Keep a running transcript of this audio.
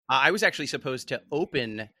I was actually supposed to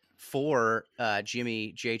open for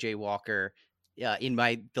Jimmy JJ Walker in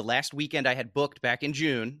the last weekend I had booked back in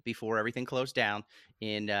June before everything closed down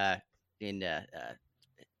in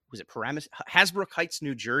was it Paramus, Hasbrook Heights,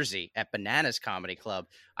 New Jersey at Bananas Comedy Club.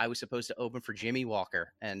 I was supposed to open for Jimmy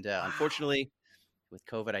Walker, and unfortunately, with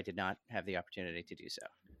COVID, I did not have the opportunity to do so.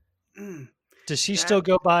 Does he still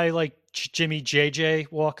go by like Jimmy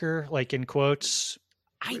JJ Walker, like in quotes?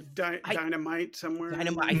 Dynamite somewhere.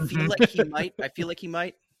 Dynamite. I feel like he might. I feel like he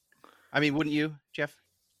might. I mean, wouldn't you, Jeff?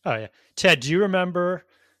 Oh yeah, Ted. Do you remember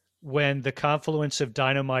when the confluence of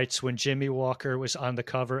dynamites, when Jimmy Walker was on the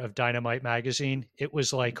cover of Dynamite magazine? It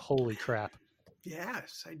was like, holy crap.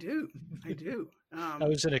 Yes, I do. That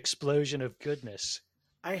was an explosion of goodness.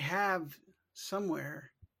 I have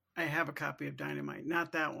somewhere, I have a copy of Dynamite.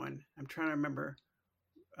 Not that one. I'm trying to remember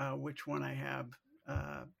which one I have.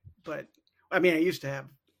 But I mean, I used to have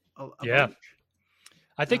a bunch.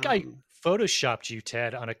 I think I photoshopped you,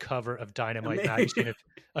 Ted, on a cover of Dynamite magazine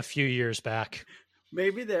a few years back.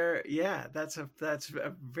 Maybe that's a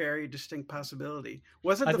very distinct possibility.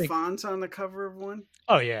 Wasn't the Fonz on the cover of one?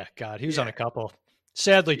 Oh yeah, God, he was on a couple.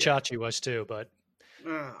 Sadly, Chachi was too, but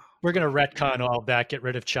we're gonna retcon all of that, get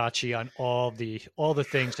rid of Chachi on all the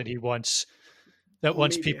things that he once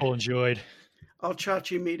people enjoyed. All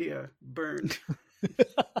Chachi media burned.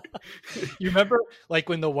 You remember, like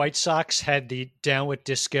when the White Sox had the Down with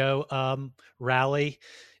Disco rally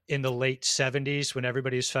in the late 70s, when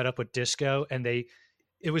everybody was fed up with disco, and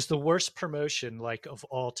it was the worst promotion like of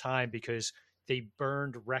all time because they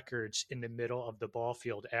burned records in the middle of the ball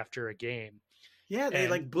field after a game. Yeah, they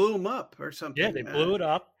like blew them up or something. Yeah, they blew it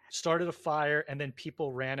up, started a fire, and then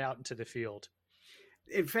people ran out into the field.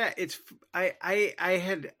 In fact, I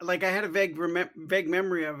had a vague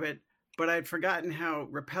memory of it, but I'd forgotten how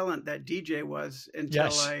repellent that DJ was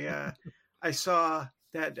until I saw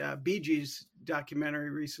that Bee Gees documentary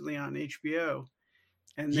recently on HBO,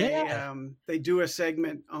 and they do a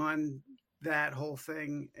segment on that whole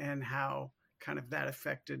thing and how kind of that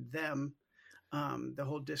affected them. The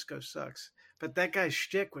whole disco sucks, but that guy's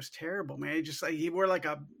shtick was terrible, man. He wore like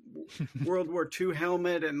a World War II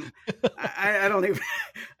helmet, and I don't even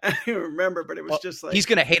remember, but it was just like, he's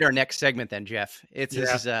gonna hate our next segment then, Jeff.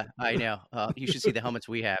 I know. You should see the helmets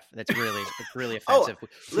we have. It's really offensive.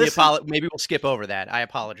 Maybe we'll skip over that. I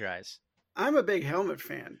apologize. I'm a big helmet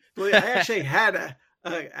fan. I actually had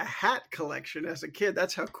a hat collection as a kid.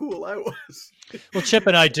 That's how cool I was. Well, Chip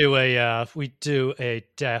and I do a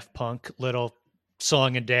Daft Punk little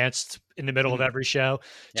song and dance in the middle of every show,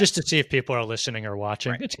 just to see if people are listening or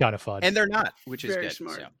watching. Right. It's kind of fun. And they're not, which is very good.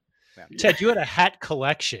 Smart. So, yeah. Ted, you had a hat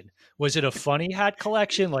collection. Was it a funny hat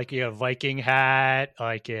collection? Like a Viking hat,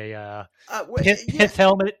 like a Pith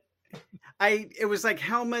helmet? It was like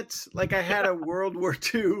helmets. Like I had a World War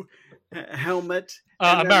II helmet.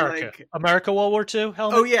 America World War II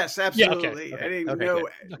helmet? Oh, yes, absolutely. Yeah, okay. I didn't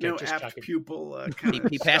no apt checking. Pupil.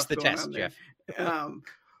 He passed the test, Jeff.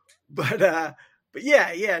 But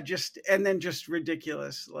yeah, just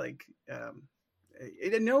ridiculous, like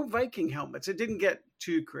no Viking helmets. It didn't get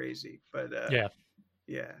too crazy, but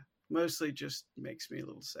yeah, mostly just makes me a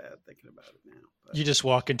little sad thinking about it now. But you just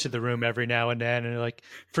walk into the room every now and then, and like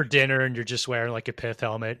for dinner, and you're just wearing like a Pith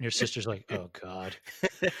helmet, and your sister's like, "Oh God."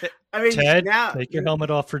 I mean, Ted, now take your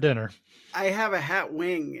helmet off for dinner. I have a hat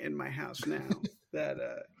wing in my house now.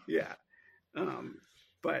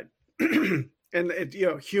 But. And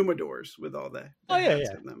humidors with all the hats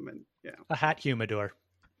in them, and a hat humidor.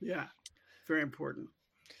 Yeah, very important.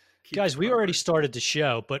 Guys, we already started the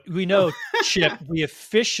show, but we know, Chip, we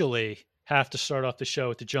officially have to start off the show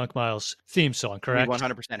with the Junk Miles theme song, correct? We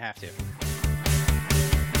 100% have to.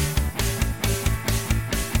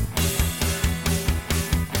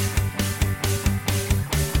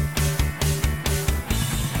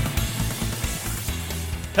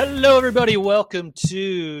 Hello, everybody. Welcome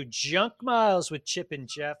to Junk Miles with Chip and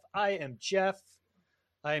Jeff. I am Jeff.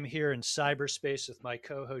 I am here in cyberspace with my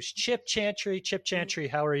co-host, Chip Chantry. Chip Chantry,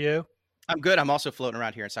 how are you? I'm good. I'm also floating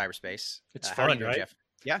around here in cyberspace. It's fun, right? Jeff?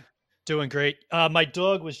 Yeah. Doing great. My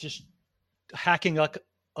dog was just hacking up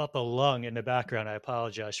a lung in the background. I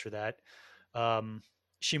apologize for that.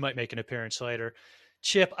 She might make an appearance later.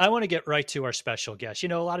 Chip, I want to get right to our special guest. A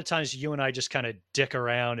lot of times you and I just kind of dick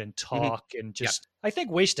around and talk and just, I think,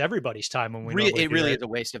 waste everybody's time when we It really is a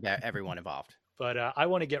waste of everyone involved. But I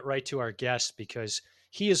want to get right to our guest because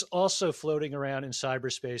he is also floating around in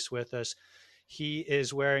cyberspace with us. He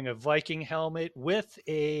is wearing a Viking helmet with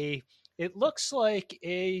it looks like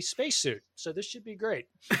a spacesuit. So this should be great.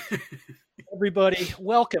 Everybody,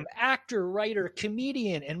 welcome actor, writer,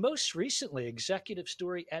 comedian, and most recently executive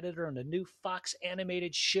story editor on the new Fox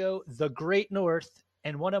animated show, The Great North,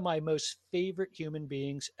 and one of my most favorite human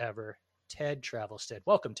beings ever, Ted Travelstead.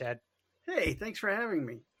 Welcome, Ted. Hey, thanks for having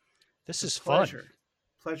me. This is pleasure. Fun.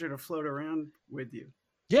 Pleasure to float around with you.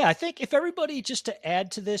 Yeah, I think if everybody, just to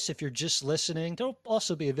add to this, if you're just listening, there'll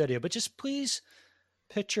also be a video, but just please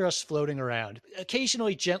picture us floating around,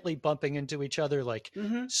 occasionally gently bumping into each other like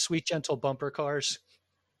sweet, gentle bumper cars.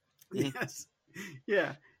 Yes.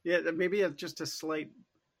 Yeah. Maybe just a slight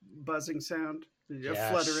buzzing sound,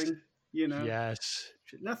 fluttering, Yes.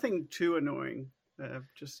 Nothing too annoying.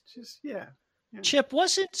 Yeah. Chip,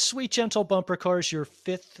 wasn't Sweet Gentle Bumper Cars your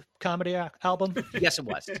fifth comedy album? Yes, it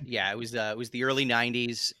was. Yeah, it was the early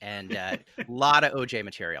 90s, and a lot of OJ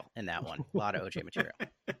material in that one. A lot of OJ material.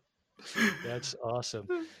 That's awesome.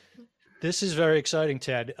 This is very exciting,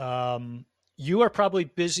 Ted. You are probably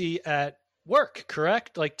busy at work,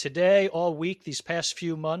 correct? Like today, all week, these past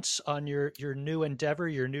few months on your new endeavor,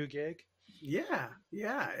 your new gig? Yeah.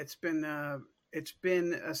 It's been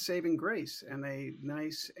a saving grace and a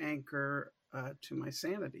nice anchor to my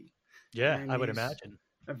sanity. Yeah, I would imagine.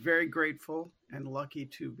 I'm very grateful and lucky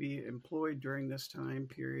to be employed during this time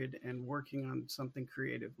period and working on something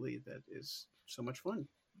creatively that is so much fun.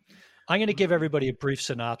 I'm going to give everybody a brief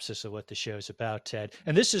synopsis of what the show's about, Ted.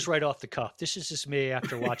 And this is right off the cuff. This is just me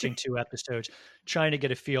after watching 2 episodes, trying to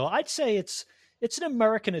get a feel. I'd say it's an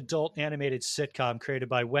American adult animated sitcom created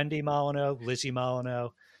by Wendy Molyneux, Lizzie Molyneux,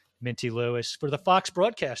 Minty Lewis for the Fox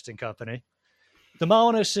Broadcasting Company. The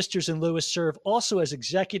Molyneux sisters and Lewis serve also as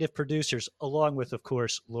executive producers, along with, of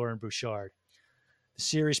course, Lauren Bouchard. The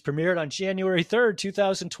series premiered on January 3rd,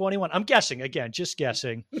 2021. I'm guessing, again, just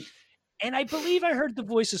guessing. And I believe I heard the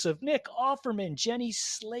voices of Nick Offerman, Jenny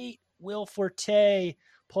Slate, Will Forte,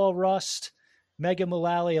 Paul Rust, Megan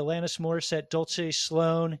Mullally, Alanis Morissette, Dulce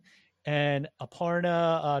Sloan, and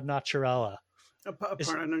Aparna Nacharala.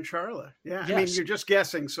 Aparna Nacharala. Yeah. Yes. I mean, you're just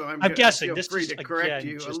guessing, so I'm guessing. Feel free to correct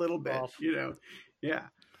you a little bit, off. Yeah.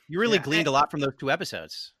 You really gleaned a lot from those 2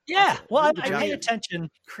 episodes. Yeah. Well, I pay attention.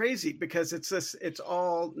 Crazy because it's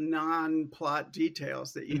all non-plot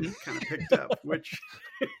details that you kind of picked up, which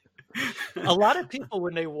a lot of people,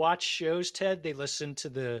 when they watch shows, Ted, they listen to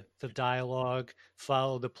the dialogue,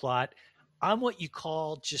 follow the plot. I'm what you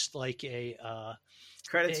call just like a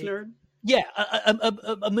credits nerd. Yeah,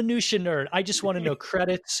 a minutia nerd. I just want to know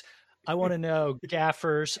credits. I want to know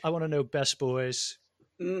gaffers. I want to know best boys.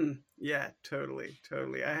 Yeah, totally.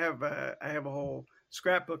 I have a whole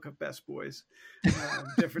scrapbook of best boys,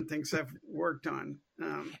 different things I've worked on.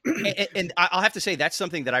 And I'll have to say that's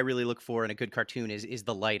something that I really look for in a good cartoon is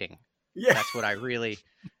the lighting. Yeah, that's what I really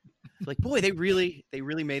like. Boy, they really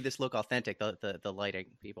made this look authentic. The lighting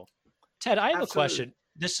people. Ted, I have a question.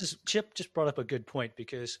 This is Chip just brought up a good point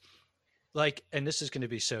because, and this is going to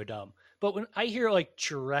be so dumb, but when I hear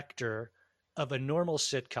director of a normal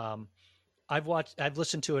sitcom, I've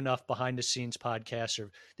listened to enough behind the scenes podcasts,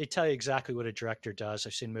 or they tell you exactly what a director does.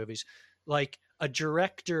 I've seen movies. Like a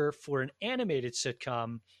director for an animated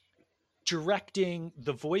sitcom, directing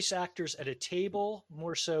the voice actors at a table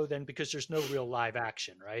more so than because there's no real live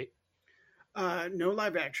action, right? No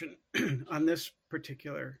live action on this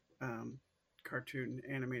particular cartoon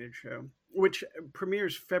animated show, which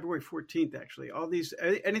premieres February 14th. Actually,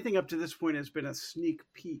 anything up to this point has been a sneak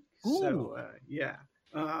peek. Ooh. So yeah.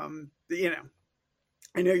 I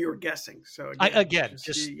know you were guessing. So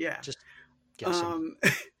just guessing.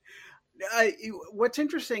 What's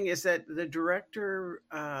interesting is that the director,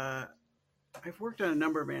 I've worked on a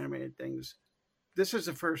number of animated things. This is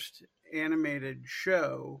the first animated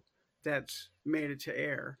show that's made it to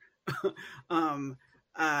air.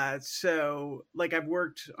 So I've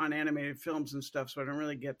worked on animated films and stuff, so I don't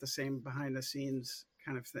really get the same behind the scenes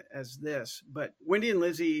kind of as this. But Wendy and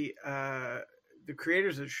Lizzie, the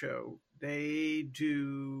creators of the show, they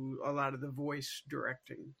do a lot of the voice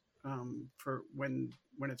directing for when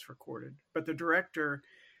it's recorded. But the director,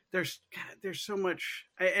 there's so much,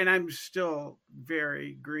 and I'm still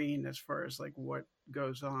very green as far as what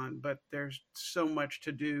goes on, but there's so much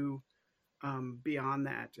to do beyond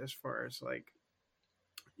that as far as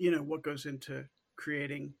what goes into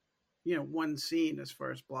creating one scene as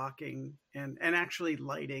far as blocking and actually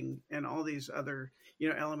lighting and all these other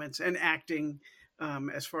elements, and acting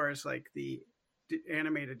as far as the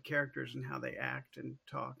animated characters and how they act and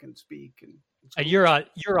talk and speak. And cool.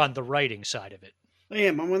 You're on the writing side of it.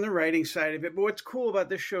 I'm on the writing side of it. But what's cool about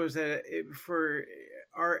this show is that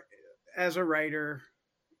as a writer,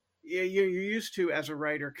 you're used to, as a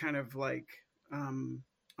writer, kind of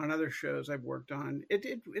on other shows I've worked on,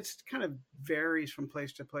 it's kind of varies from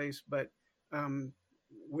place to place, but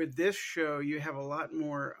with this show, you have a lot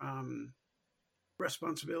more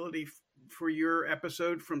responsibility for your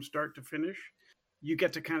episode from start to finish. You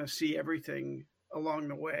get to kind of see everything along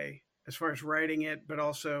the way as far as writing it, but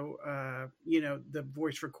also, the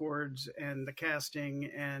voice records and the casting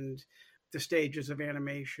and the stages of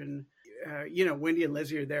animation. Wendy and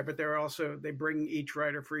Lizzie are there, but they bring each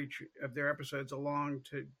writer for each of their episodes along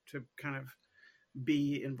to kind of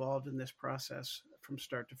be involved in this process from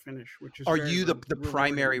start to finish, which is. Are you the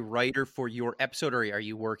primary writer for your episode, or are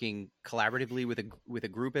you working collaboratively with a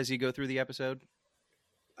group as you go through the episode?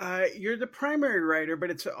 You're the primary writer, but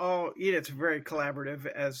it's all, it's very collaborative,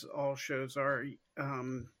 as all shows are,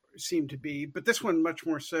 seem to be. But this one much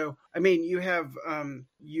more so. I mean, you have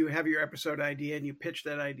your episode idea, and you pitch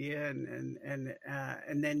that idea,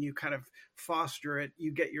 and then you kind of foster it.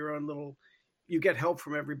 You get your own you get help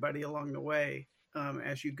from everybody along the way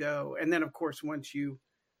as you go, and then of course once you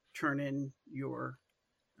turn in your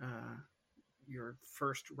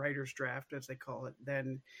first writer's draft, as they call it,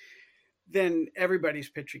 then everybody's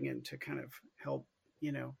pitching in to kind of help,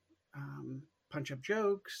 punch up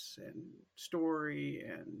jokes and story.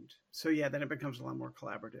 And so, then it becomes a lot more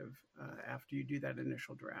collaborative after you do that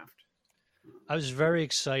initial draft. I was very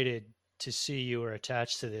excited to see you were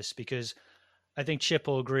attached to this because I think Chip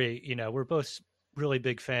will agree, we're both really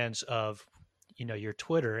big fans of, your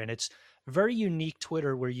Twitter, and it's a very unique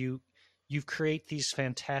Twitter where you create these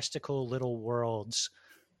fantastical little worlds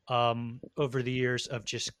over the years of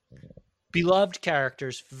just beloved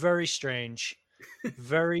characters, very strange,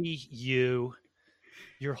 very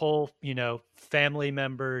your whole, family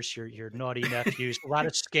members, your naughty nephews, a lot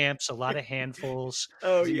of scamps, a lot of handfuls.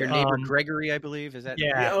 Oh, your neighbor Gregory, I believe, is that?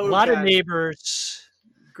 Yeah, a lot of neighbors.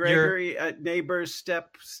 Gregory, neighbors,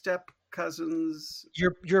 step cousins.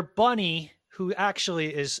 Your bunny, who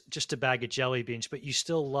actually is just a bag of jelly beans, but you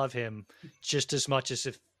still love him just as much as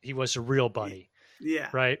if he was a real bunny. Yeah.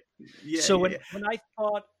 Right. Yeah. So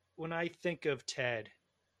when I think of Ted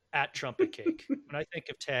at Trumpet Cake, when I think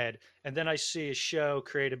of Ted, and then I see a show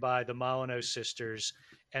created by the Molyneux sisters,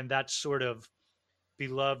 and that sort of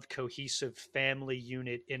beloved, cohesive family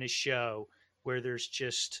unit in a show where there's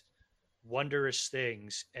just wondrous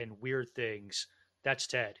things and weird things, that's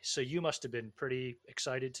Ted. So you must have been pretty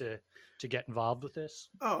excited to get involved with this.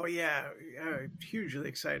 Oh yeah, hugely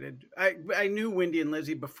excited. I knew Wendy and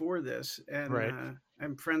Lizzie before this, and right.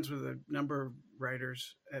 I'm friends with a number of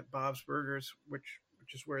writers at Bob's Burgers, which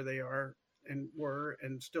is where they are and were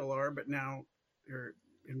and still are, but now they're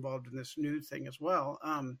involved in this new thing as well.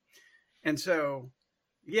 And so,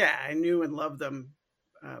 I knew and loved them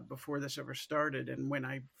before this ever started. And when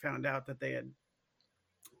I found out that they had,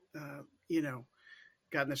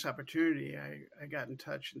 gotten this opportunity, I got in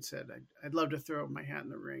touch and said, I'd love to throw my hat in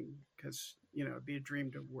the ring because, it'd be a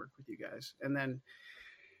dream to work with you guys. And then,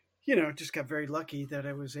 just got very lucky that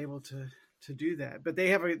I was able to do that. But they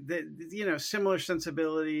have a similar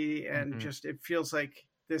sensibility, and just, it feels like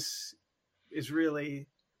this is really,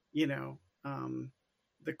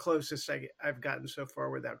 the closest I've gotten so far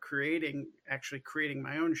without actually creating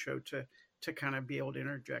my own show to kind of be able to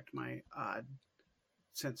interject my odd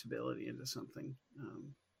sensibility into something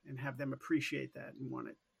and have them appreciate that and want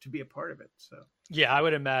it to be a part of it. So yeah, I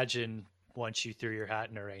would imagine once you threw your hat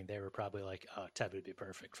in the ring, they were probably like, "Oh, Ted would be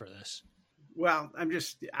perfect for this." Well,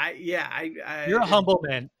 you're a humble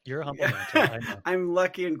man. You're a humble man. I know. I'm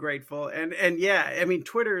lucky and grateful, and I mean,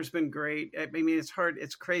 Twitter has been great. I mean, it's hard.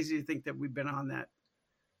 It's crazy to think that we've been on that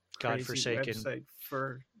godforsaken website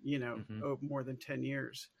for more than 10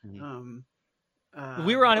 years. Mm-hmm.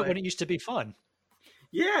 We were on it when it used to be fun.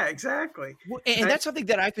 Yeah, exactly. And that's something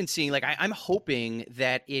that I've been seeing. Like, I'm hoping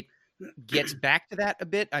that it gets back to that a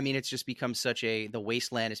bit. I mean, it's just become such the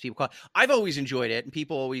wasteland, as people call it. I've always enjoyed it, and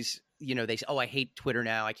people always, they say, "Oh, I hate Twitter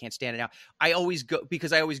now. I can't stand it now." I always go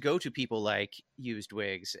to people like Used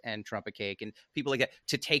Wigs and Trumpet Cake and people like that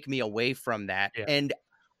to take me away from that. Yeah. And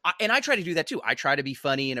I try to do that too. I try to be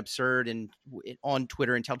funny and absurd and on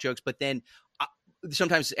Twitter and tell jokes, but then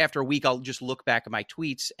sometimes after a week, I'll just look back at my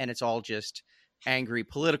tweets and it's all just angry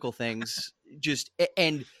political things.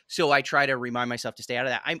 And so I try to remind myself to stay out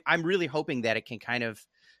of that. I'm really hoping that it can kind of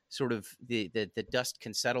sort of the dust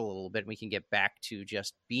can settle a little bit and we can get back to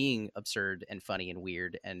just being absurd and funny and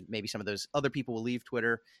weird. And maybe some of those other people will leave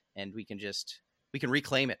Twitter and we can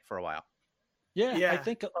reclaim it for a while. Yeah. I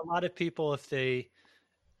think a lot of people,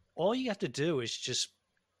 all you have to do is just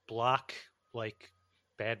block like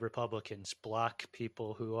bad Republicans, block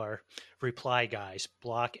people who are reply guys,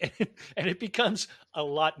 and it becomes a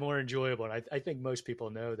lot more enjoyable. And I think most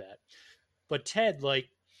people know that. But Ted, like,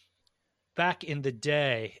 back in the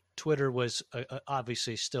day, Twitter was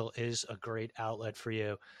obviously still is a great outlet for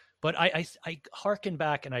you. But I harken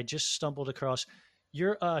back and I just stumbled across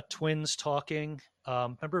your twins talking.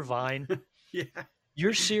 Remember Vine? Yeah.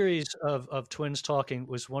 Your series of twins talking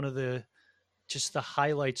was one of the just the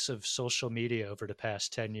highlights of social media over the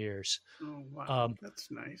past 10 years. Oh, wow. Um, That's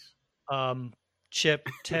nice. Chip,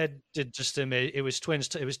 Ted did just it was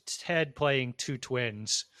twins. It was Ted playing two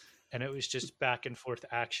twins, and it was just back and forth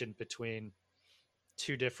action between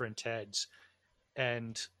two different Teds.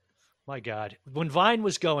 And my God, when Vine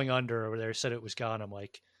was going under or they said it was gone, I'm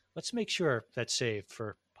like, let's make sure that's saved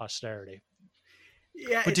for posterity.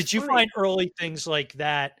 Yeah. But did you funny. find early things like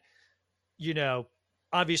that? You know,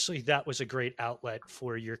 obviously that was a great outlet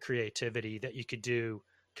for your creativity that you could do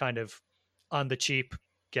kind of on the cheap,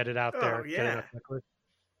 get it out there, Yeah. get it out quickly.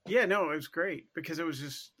 Yeah, no, it was great because it was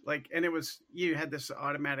just like, and it was, you had this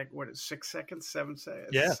automatic, 6 seconds, 7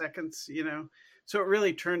 seconds, so it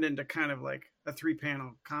really turned into kind of like a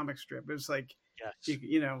 3-panel comic strip. It was like, yes.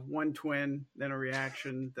 One twin, then a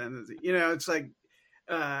reaction, then, it's like,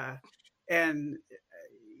 and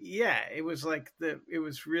yeah, it was like it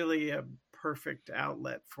was really a perfect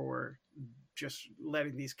outlet for just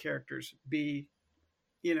letting these characters be,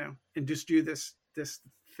 and just do this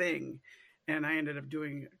thing. And I ended up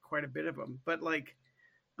doing quite a bit of them, but like,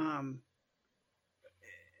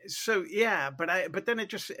 so yeah, but then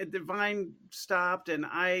the Vine stopped and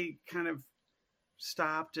I kind of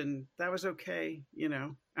stopped, and that was okay.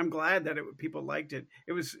 I'm glad that people liked it.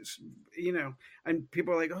 It was, and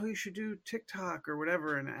people are like, oh, you should do TikTok or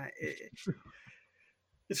whatever. And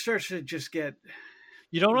it starts to just get,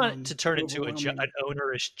 you don't want it to turn into an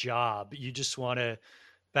onerous job. You just want to,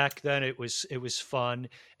 back then it was fun.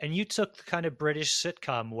 And you took the kind of British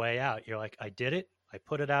sitcom way out. You're like, I did it. I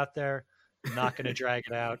put it out there. I'm not going to drag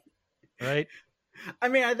it out. Right. I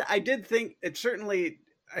mean, I did think it certainly,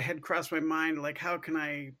 I had crossed my mind, like, how can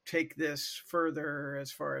I take this further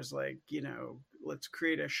as far as like, let's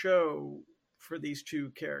create a show for these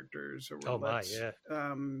two characters, or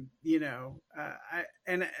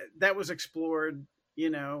and that was explored,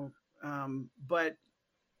 but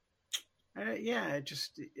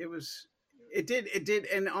it did.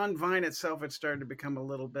 And on Vine itself, it started to become a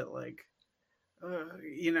little bit like,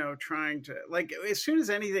 trying to, like, as soon as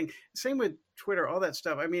anything, same with Twitter, all that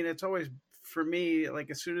stuff. I mean, it's always, for me, like,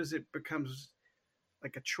 as soon as it becomes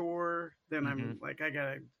like a chore, then I'm like, I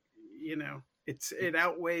gotta, it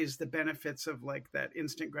outweighs the benefits of like that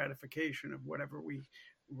instant gratification of whatever we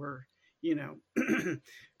were,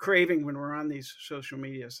 craving when we're on these social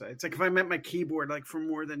media sites. Like if I'm at my keyboard, like for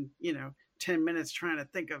more than, 10 minutes trying to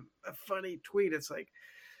think of a funny tweet, it's like,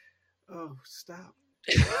 oh, stop.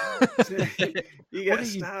 You gotta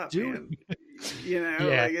stop, man.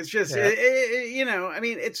 Like it's just, I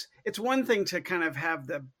mean, it's one thing to kind of have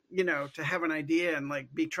the, to have an idea and like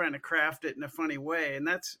be trying to craft it in a funny way. And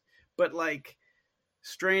but like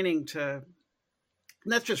straining to,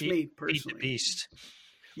 and that's just me personally. Beat the beast.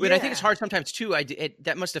 But I think it's hard sometimes too.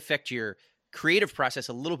 That must affect your creative process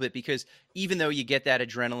a little bit, because even though you get that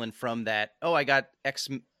adrenaline from that, oh, I got X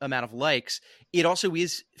amount of likes, it also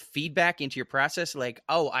is feedback into your process. Like,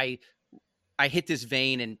 oh, I hit this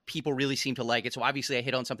vein and people really seem to like it. So obviously I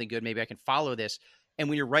hit on something good. Maybe I can follow this. And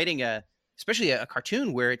when you're writing especially a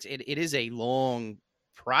cartoon where it is a long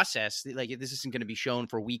process, like this isn't going to be shown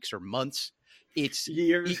for weeks or months. It's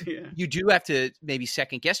years. You do have to maybe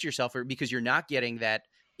second guess yourself, because you're not getting that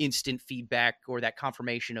instant feedback or that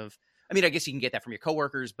confirmation of, I mean, I guess you can get that from your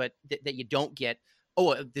coworkers, but that you don't get,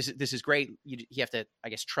 oh, this is great. You have to, I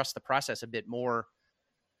guess, trust the process a bit more,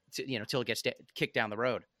 till it gets kicked down the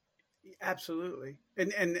road. Absolutely.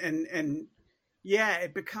 And yeah,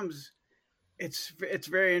 it becomes, it's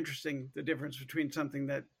very interesting, the difference between something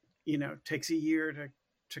that, takes a year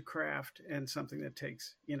to craft and something that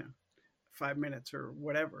takes, 5 minutes or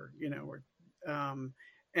whatever,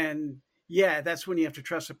 and yeah, that's when you have to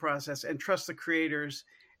trust the process and trust the creators.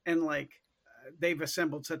 And like, they've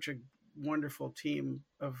assembled such a wonderful team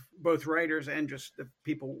of both writers and just the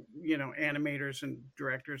people, animators and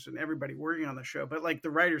directors and everybody working on the show. But like the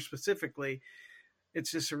writers specifically,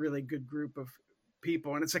 it's just a really good group of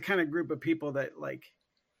people. And it's a kind of group of people that like,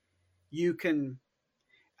 you can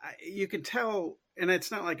tell, and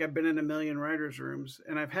it's not like I've been in a million writers' rooms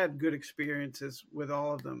and I've had good experiences with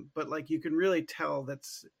all of them, but like, you can really tell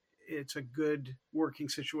it's a good working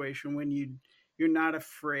situation when you're not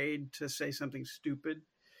afraid to say something stupid,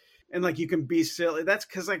 and like you can be silly. That's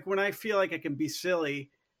because like when I feel like I can be silly,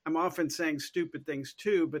 I'm often saying stupid things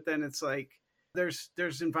too. But then it's like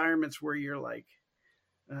there's environments where you're like,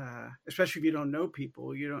 especially if you don't know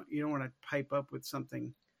people, you don't want to pipe up with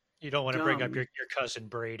something You don't want to bring up your cousin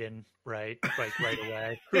Braden, right? Like right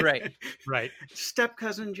away. Right. Right. Step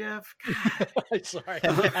cousin Jeff. Sorry.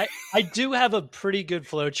 I do have a pretty good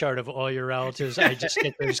flow chart of all your relatives. I just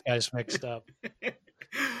get those guys mixed up.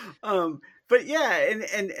 But yeah,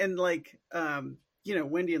 and like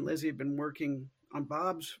Wendy and Lizzie have been working on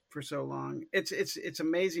Bob's for so long. It's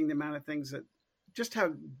amazing the amount of things that just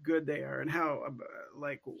how good they are and how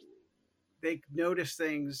like they notice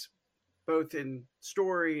things both in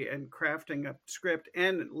story and crafting a script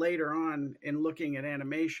and later on in looking at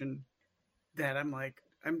animation that I'm like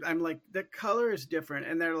the color is different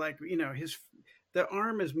and they're like, the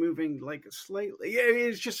arm is moving like slightly.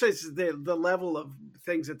 It's the level of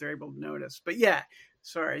things that they're able to notice. But yeah,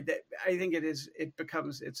 sorry, that I think it's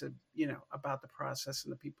about the process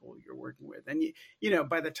and the people you're working with. And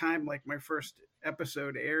by the time like my first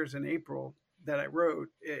episode airs in April that I wrote,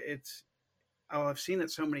 I've seen it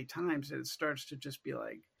so many times that it starts to just be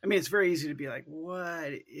like, I mean, it's very easy to be like,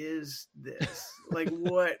 what is this? Like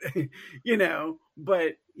what,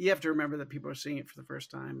 but you have to remember that people are seeing it for the first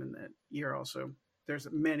time and that you're also, there's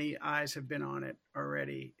many eyes have been on it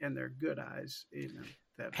already and they're good eyes.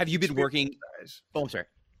 Have you been working? Eyes. Oh, I'm sorry.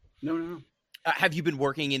 No. Have you been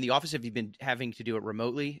working in the office? Have you been having to do it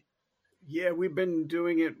remotely? Yeah, we've been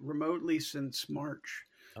doing it remotely since March.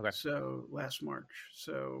 Okay. So last March.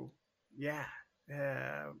 So yeah.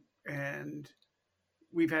 And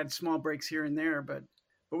we've had small breaks here and there, but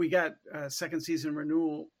we got a second season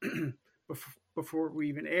renewal before we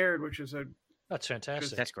even aired, which is that's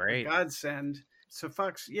fantastic. That's great. Godsend. So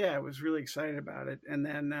Fox, was really excited about it. And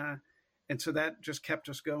then, and so that just kept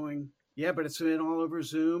us going. Yeah, but it's been all over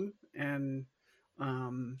Zoom. And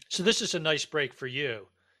so this is a nice break for you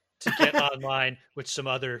to get online with some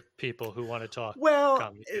other people who want to talk.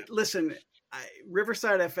 Well, listen,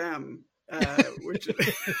 Riverside FM, which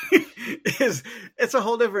it's a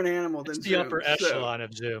whole different animal than it's the Zoom, upper echelon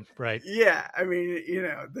of Zoom, right? Yeah, I mean,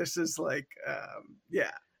 this is like,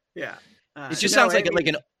 yeah. It just sounds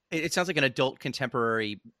it sounds like an adult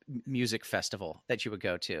contemporary music festival that you would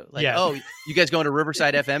go to. Like, oh, you guys going to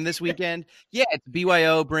Riverside FM this weekend? Yeah, it's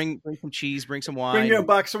BYO. Bring some cheese, bring some wine. Bring a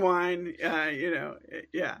box of wine.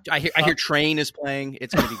 Yeah. I hear Train is playing.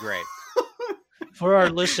 It's going to be great. For our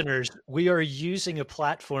listeners, we are using a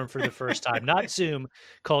platform for the first time, not Zoom,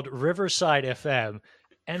 called Riverside FM.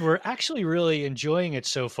 And we're actually really enjoying it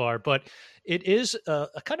so far. But it is a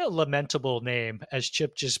kind of lamentable name, as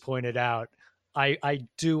Chip just pointed out. I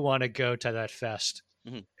do want to go to that fest.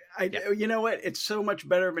 Mm-hmm. You know what? It's so much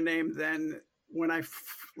better of a name than when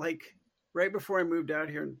right before I moved out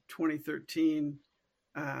here in 2013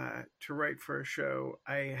 to write for a show.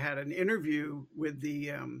 I had an interview with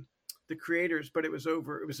the creators, but it was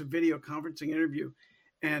a video conferencing interview.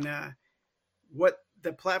 And what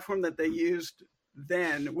the platform that they used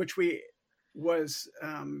then, which was,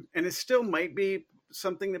 and it still might be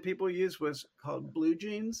something that people use, was called Blue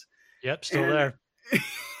Jeans. Yep, still there.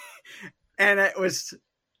 And it was,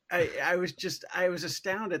 I was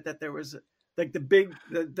astounded that there was like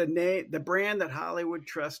the name, the brand that Hollywood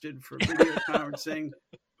trusted for video conferencing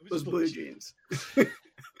was Blue Jeans.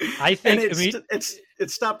 I think it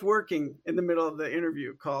stopped working in the middle of the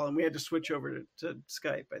interview call, and we had to switch over to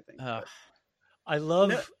Skype. I think. I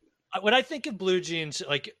love when I think of Blue Jeans,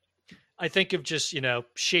 like I think of just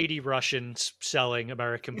shady Russians selling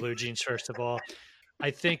American blue jeans. First of all, I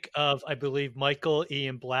think of, I believe, Michael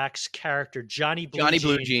Ian Black's character, Johnny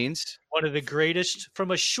Blue Jeans. One of the greatest from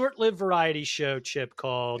a short-lived variety show, Chip,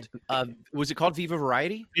 called... was it called Viva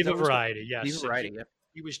Variety? Viva Variety, yes. Viva Variety, yeah.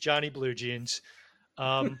 He was Johnny Blue Jeans.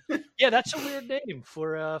 Yeah, that's a weird name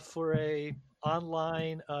for a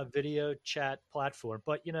online video chat platform.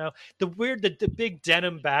 But, the big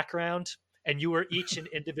denim background, and you were each in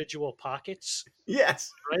individual pockets.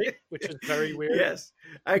 Yes. Right? Which was very weird. Yes.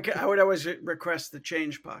 I would always request the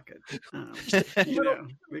change pocket,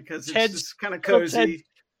 because it's just kind of cozy.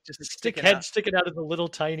 Just sticking out of the little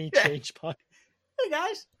tiny change pocket. Hey,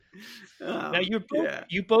 guys. Now,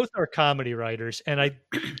 you both are comedy writers, and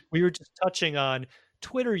we were just touching on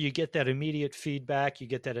Twitter. You get that immediate feedback. You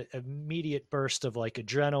get that immediate burst of like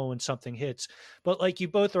adrenaline when something hits. But like you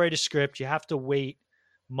both write a script. You have to wait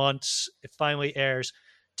months. It finally airs.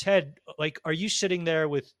 Ted, like, are you sitting there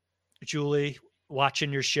with Julie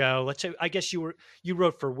watching your show? Let's say, I guess you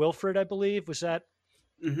wrote for Wilfred, I believe. Was that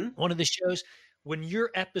one of the shows? When your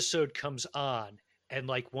episode comes on and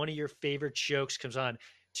like one of your favorite jokes comes on,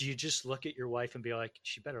 do you just look at your wife and be like,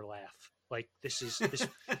 she better laugh? Like this,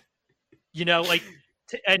 like,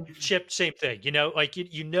 and Chip, same thing, like,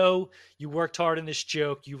 you worked hard on this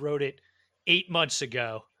joke. You wrote it 8 months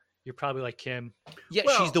ago. You're probably like, Kim. Yeah,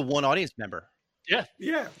 she's the one audience member. Yeah.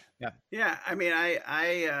 I mean,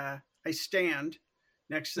 I stand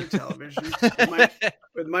next to the television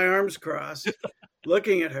with my arms crossed,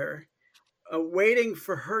 looking at her, waiting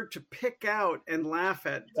for her to pick out and laugh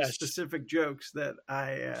at the specific jokes that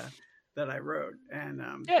I wrote. And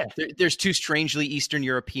there's two strangely Eastern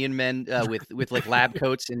European men with like lab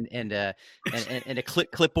coats and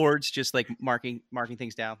clipboards, just like marking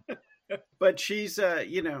things down. But she's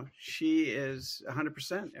she is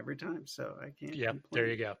 100% every time, so I can't. Yeah, complain. There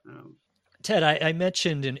you go. Ted, I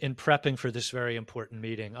mentioned in prepping for this very important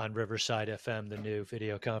meeting on Riverside FM, the new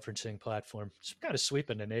video conferencing platform. It's kind of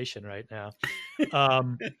sweeping the nation right now.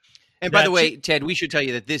 And by the way, Ted, we should tell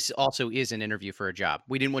you that this also is an interview for a job.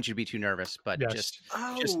 We didn't want you to be too nervous, but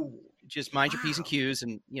just mind your P's and Q's,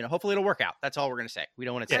 and hopefully it'll work out. That's all we're going to say. We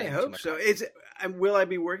don't want to say. I hope so. Will I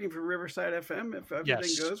be working for Riverside FM if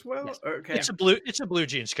everything goes well? Yes. Okay. It's a blue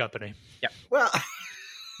jeans company. Yeah. Well,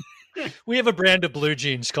 we have a brand of blue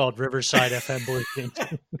jeans called Riverside FM Blue Jeans.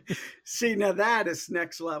 See, now that is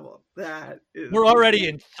next level. We're already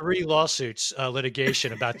in 3 lawsuits,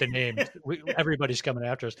 litigation about the name. Everybody's coming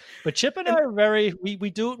after us. But Chip and I are we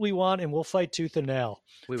do what we want, and we'll fight tooth and nail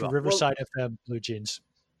for Riverside FM Blue Jeans.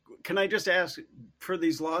 Can I just ask, for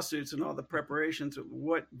these lawsuits and all the preparations,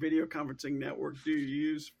 what video conferencing network do you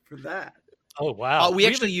use for that? Oh, wow. We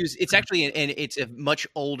actually use, it's a much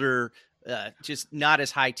older, just not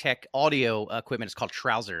as high tech audio equipment. It's called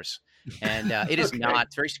Trousers, and it is not.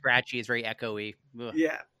 It's very scratchy. It's very echoey. Ugh.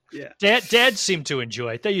 Yeah. Dads seem to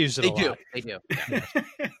enjoy it. They use it a lot. They do. Yeah.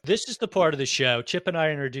 This is the part of the show. Chip and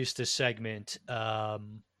I introduced this segment a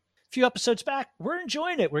few episodes back. We're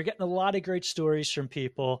enjoying it. We're getting a lot of great stories from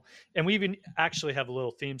people, and we even actually have a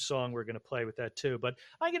little theme song we're going to play with that too. But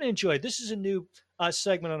I'm going to enjoy it. This is a new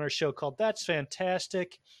segment on our show called That's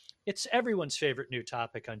Fantastic. It's everyone's favorite new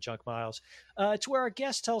topic on Junk Miles. It's where our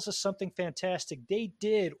guest tells us something fantastic they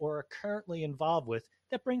did or are currently involved with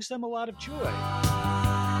that brings them a lot of joy.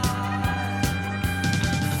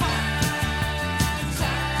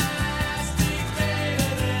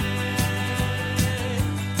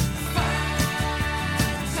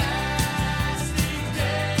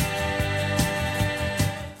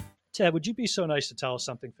 Ted, would you be so nice to tell us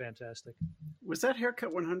something fantastic? Was that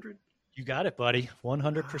Haircut 100? You got it, buddy.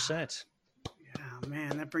 100%. Yeah,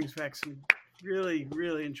 man, that brings back some really,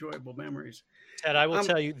 really enjoyable memories. Ted, I will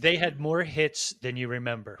tell you, they had more hits than you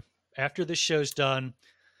remember. After this show's done,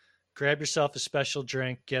 grab yourself a special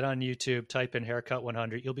drink, get on YouTube, type in Haircut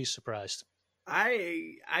 100. You'll be surprised.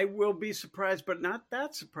 I will be surprised, but not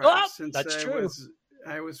that surprised. Since that's true.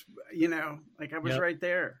 I was right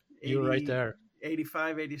there. You were right there.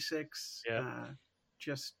 85, 86.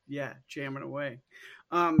 Yeah. Jamming away.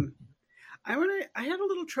 I had a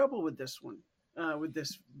little trouble with this one. With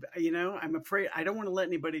this, I'm afraid I don't want to let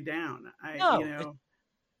anybody down.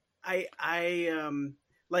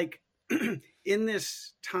 Like in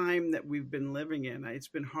this time that we've been living in, it's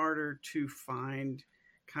been harder to find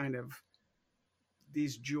kind of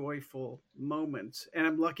these joyful moments, and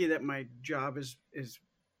I'm lucky that my job is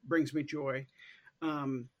brings me joy.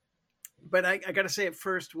 But I got to say, at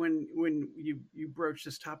first, when you broached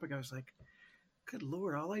this topic, I was like, good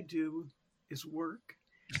Lord, all I do is work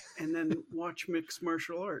and then watch mixed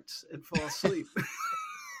martial arts and fall asleep.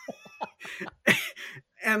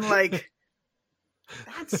 And like,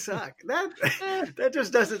 that sucks. That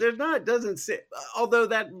just doesn't sit. Although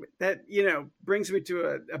that brings me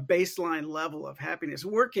to a baseline level of happiness.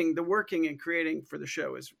 The working and creating for the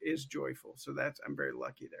show is joyful. So I'm very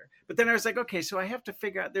lucky there. But then I was like, okay, so I have to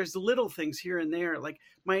figure out, there's the little things here and there. Like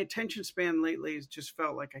my attention span lately has just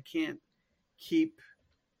felt like I can't keep,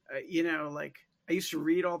 like I used to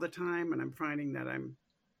read all the time, and I'm finding that I'm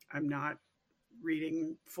not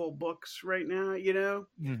reading full books right now,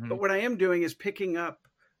 Mm-hmm. But what I am doing is picking up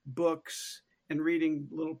books and reading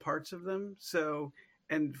little parts of them.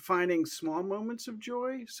 And finding small moments of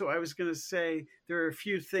joy. So I was going to say, there are a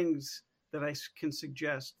few things that I can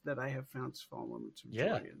suggest that I have found small moments of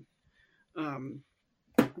joy in.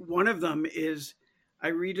 One of them is I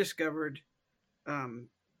rediscovered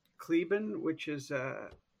Kleban, which is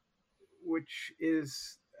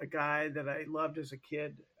a guy that I loved as a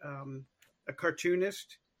kid, a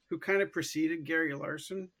cartoonist who kind of preceded Gary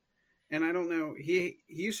Larson. And I don't know, he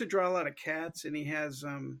used to draw a lot of cats, and he has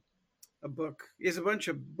a book. He has a bunch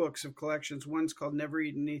of books of collections. One's called Never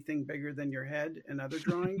Eat Anything Bigger Than Your Head, and other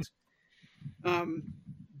drawings.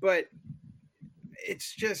 But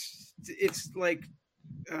it's like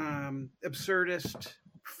absurdist,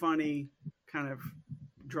 funny kind of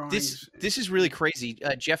drawings. This is really crazy.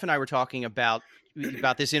 Jeff and I were talking about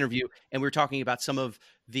this interview, and we were talking about some of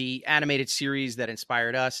the animated series that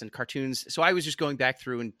inspired us and cartoons. So I was just going back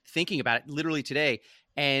through and thinking about it literally today,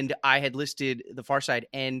 and I had listed The Far Side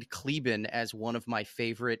and Cleban as one of my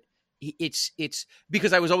favorite. It's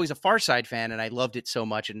because I was always a Far Side fan and I loved it so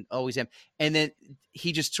much and always am. And then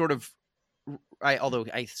he just sort of, although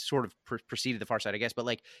I sort of preceded The Far Side, I guess, but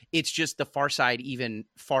like it's just The Far Side even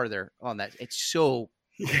farther on that. It's so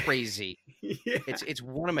crazy. Yeah. It's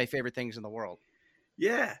one of my favorite things in the world.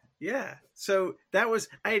 Yeah, yeah. So that was,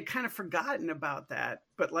 I had kind of forgotten about that,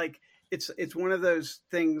 but like it's one of those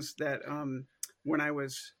things that when I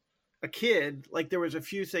was a kid, like there was a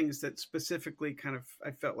few things that specifically kind of I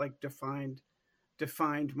felt like defined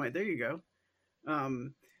my, there you go.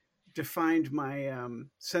 Defined my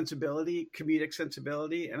sensibility, comedic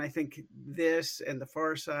sensibility, and I think this and The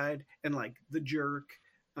Far Side and like The Jerk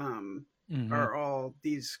are all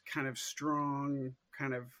these kind of strong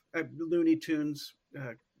kind of Looney Tunes,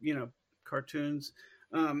 cartoons.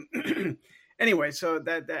 Anyway, so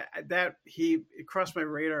that it crossed my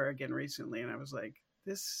radar again recently, and I was like,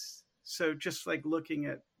 this. So just like looking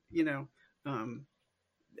at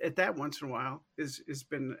at that once in a while has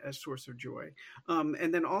been a source of joy.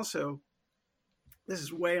 And then also, this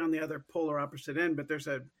is way on the other polar opposite end, but there's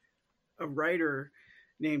a writer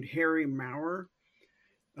named Harry Maurer,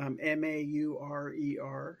 Maurer,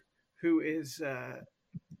 who is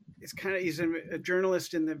he's a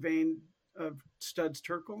journalist in the vein of Studs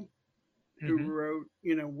Terkel, who wrote,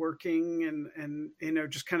 Working and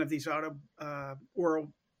just kind of these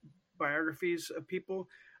oral biographies of people.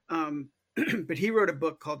 But he wrote a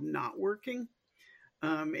book called Not Working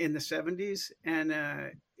in the 70s. And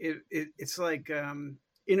it's like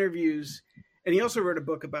interviews. And he also wrote a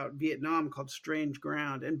book about Vietnam called Strange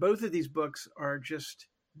Ground. And both of these books are just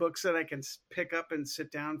books that I can pick up and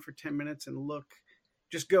sit down for 10 minutes and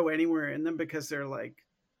just go anywhere in them, because they're like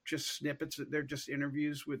just snippets. They're just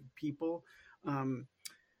interviews with people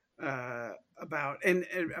about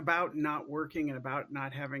not working and about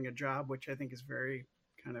not having a job, which I think is very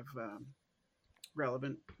kind of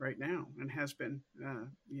relevant right now and has been,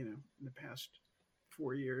 in the past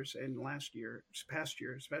 4 years and past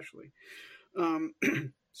year especially.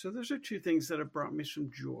 So those are two things that have brought me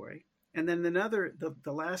some joy. And then the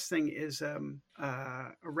last thing is a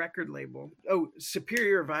record label. Oh,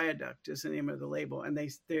 Superior Viaduct is the name of the label. And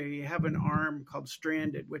they have an arm called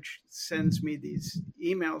Stranded, which sends me these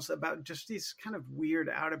emails about just these kind of weird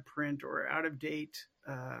out of print or out of date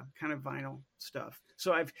kind of vinyl stuff.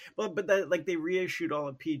 So they reissued all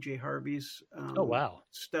of PJ Harvey's oh wow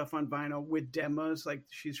stuff on vinyl with demos. Like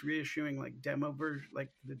she's reissuing like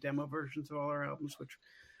the demo versions of all her albums, which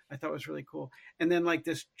I thought was really cool. And then like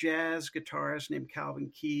this jazz guitarist named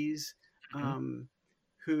Calvin Keys,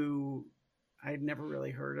 who I'd never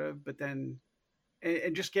really heard of, but then,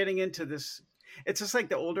 and just getting into this, it's just like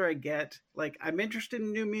the older I get, like I'm interested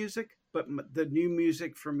in new music, but the new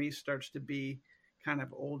music for me starts to be kind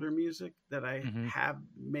of older music that I have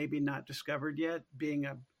maybe not discovered yet. Being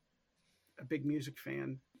a big music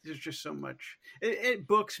fan, there's just so much,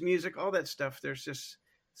 books, music, all that stuff. There's just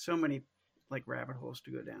so many like rabbit holes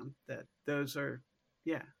to go down, that those are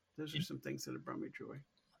some things that have brought me joy.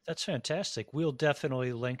 That's fantastic. We'll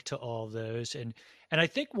definitely link to all of those. And I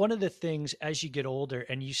think one of the things as you get older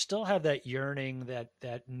and you still have that yearning,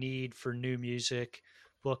 that need for new music,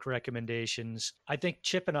 book recommendations. I think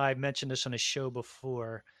Chip and I mentioned this on a show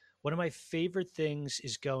before. One of my favorite things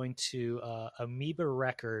is going to Amoeba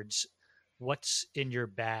Records, What's in Your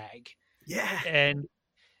Bag? Yeah. And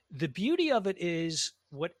the beauty of it is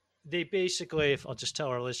what they basically, if I'll just tell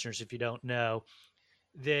our listeners, if you don't know,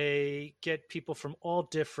 they get people from all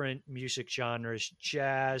different music genres,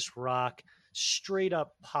 jazz, rock, straight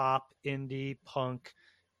up pop, indie, punk,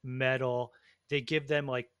 metal. They give them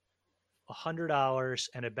like $100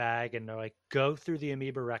 and a bag, and they're like, go through the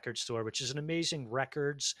Amoeba Record Store, which is an amazing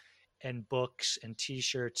records and books and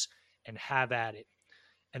t-shirts, and have at it.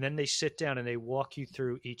 And then they sit down and they walk you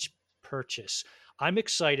through each purchase. I'm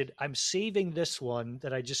excited. I'm saving this one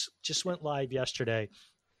that I just went live yesterday.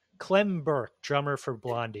 Clem Burke, drummer for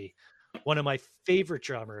Blondie, one of my favorite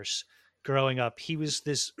drummers growing up. He was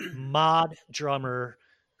this mod drummer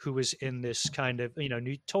who was in this kind of,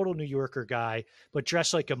 total New Yorker guy, but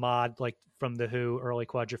dressed like a mod, like from the Who, early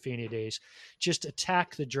Quadrophenia days, just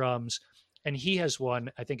attack the drums. And he has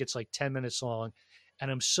one, I think it's like 10 minutes long.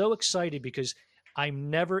 And I'm so excited because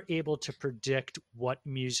I'm never able to predict what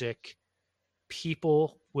music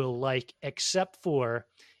people will like, except for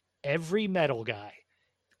every metal guy,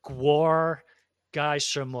 Gwar, guys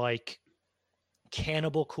from like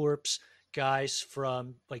Cannibal Corpse, guys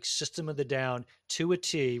from like System of the Down, to a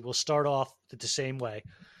T will start off the same way.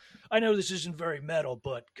 I know this isn't very metal,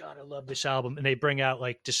 but God, I love this album. And they bring out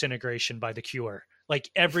like Disintegration by The Cure. Like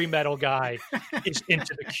every metal guy is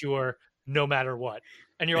into The Cure no matter what.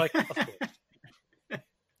 And you're like, of course.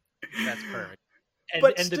 That's perfect.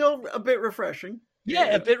 But still a bit refreshing. Yeah,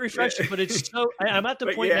 a bit refreshing, but it's so. I'm at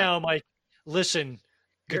the point now. I'm like, listen,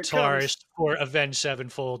 guitarist for Avenged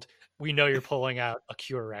Sevenfold, we know you're pulling out a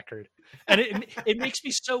Cure record, and it makes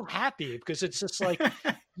me so happy because it's just like,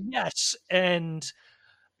 yes. And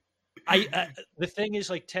the thing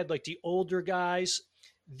is, like Ted, like the older guys,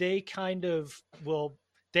 they kind of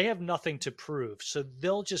they have nothing to prove, so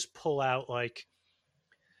they'll just pull out like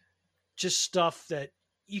just stuff that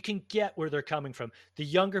you can get where they're coming from. The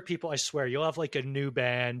younger people, I swear, you'll have like a new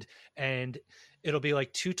band and it'll be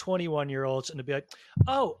like two 21-year-olds and it'll be like,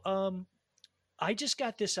 oh, I just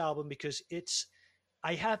got this album because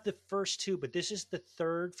I have the first two, but this is the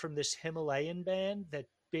third from this Himalayan band that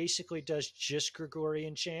basically does just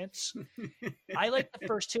Gregorian chants. I like the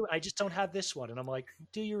first two. I just don't have this one. And I'm like,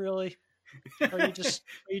 do you really? Are you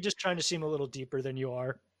just trying to seem a little deeper than you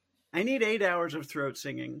are? I need 8 hours of throat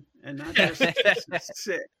singing and not just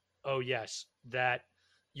sit. Oh yes, that,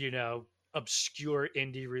 obscure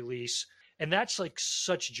indie release. And that's like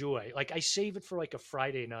such joy. Like I save it for like a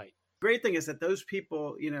Friday night. Great thing is that those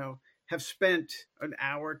people, have spent an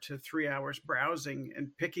hour to 3 hours browsing and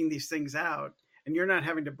picking these things out, and you're not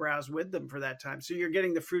having to browse with them for that time. So you're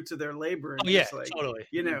getting the fruits of their labor in totally.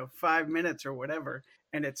 5 minutes or whatever.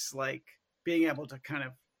 And it's like being able to kind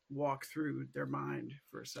of walk through their mind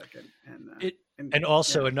for a second. And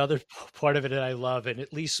also another part of it that I love, and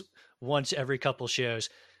at least once every couple shows,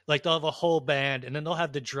 like they'll have a whole band and then they'll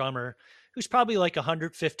have the drummer who's probably like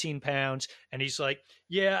 115 pounds. And he's like,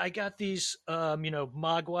 yeah, I got these,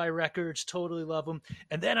 Mogwai records, totally love them.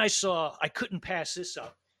 And then I couldn't pass this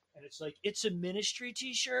up. And it's like, it's a Ministry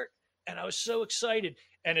t-shirt. And I was so excited.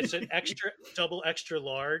 And it's an double extra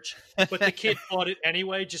large, but the kid bought it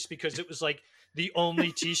anyway, just because it was like the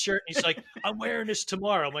only t-shirt. He's like, I'm wearing this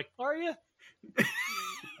tomorrow. I'm like, are you?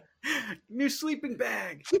 New sleeping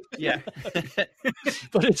bag. Yeah.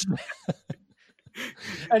 But it's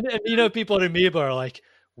and people at Amoeba are like,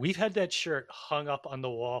 we've had that shirt hung up on the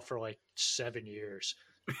wall for like 7 years.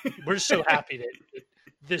 We're so happy that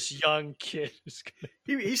this young kid is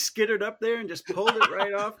gonna... he skittered up there and just pulled it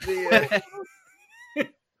right off the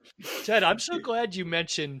Ted, I'm so glad you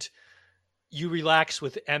mentioned you relax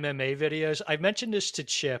with MMA videos. I mentioned this to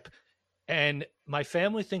Chip, and my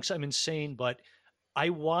family thinks I'm insane, but I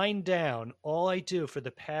wind down. All I do for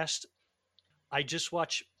the past, I just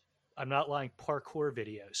watch, I'm not lying, parkour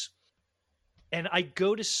videos. And I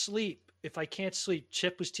go to sleep. If I can't sleep,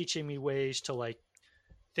 Chip was teaching me ways to like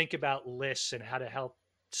think about lists and how to help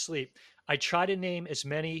sleep. I try to name as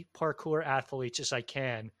many parkour athletes as I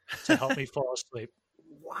can to help me fall asleep.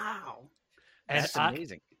 Wow. And that's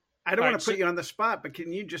amazing. I don't want to put you on the spot, but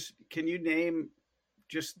can you name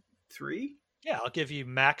just 3? Yeah, I'll give you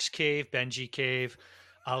Max Cave, Benji Cave.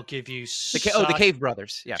 I'll give you the Cave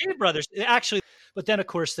Brothers. Yeah, Cave Brothers. Actually, but then of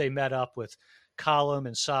course they met up with Colum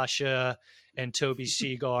and Sasha and Toby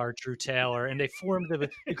Seagar, Drew Taylor, and they formed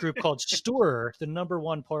a group called Storer, the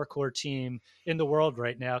 #1 parkour team in the world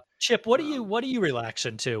right now. Chip, what are you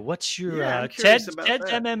relaxing to? What's your Ted's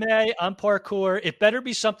MMA? I'm parkour. It better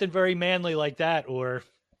be something very manly like that, or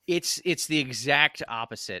it's the exact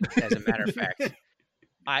opposite. As a matter of fact.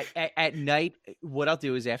 At night, what I'll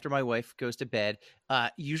do is after my wife goes to bed,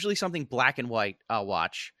 usually something black and white I'll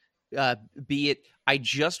watch. Be it, I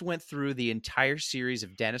just went through the entire series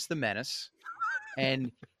of Dennis the Menace,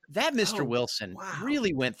 and that Mr. Wilson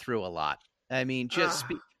really went through a lot. I mean, just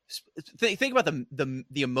think about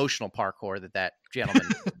the emotional parkour that gentleman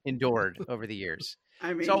endured over the years.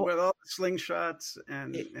 I mean, with all the slingshots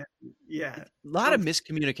and a lot of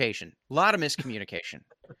miscommunication.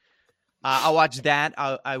 I'll watch that.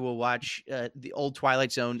 I will watch the old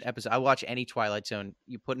Twilight Zone episode. I watch any Twilight Zone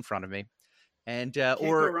you put in front of me, and can't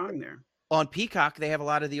go wrong there. On Peacock, they have a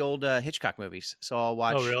lot of the old Hitchcock movies, so I'll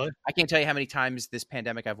watch. Oh, really? I can't tell you how many times this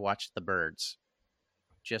pandemic I've watched The Birds,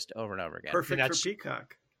 just over and over again. Perfect for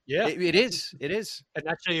Peacock. Yeah, it is. It is, and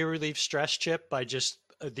that's how you relieve stress, Chip, by just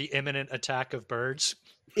the imminent attack of birds.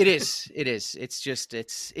 It is. It is. It's just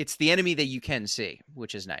it's the enemy that you can see,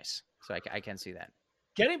 which is nice. So I can see that.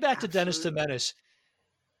 Getting back to Dennis the Menace,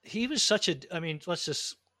 he was such a,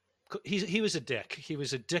 he was a dick. He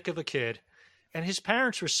was a dick of a kid. And his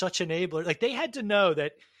parents were such enablers. Like, they had to know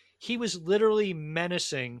that he was literally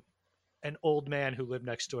menacing an old man who lived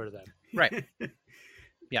next door to them. Right.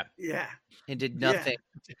 Yeah. Yeah. And did nothing.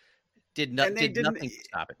 Did nothing to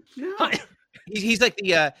stop it. No. He's like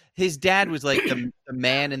his dad was like the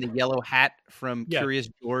man in the yellow hat from Curious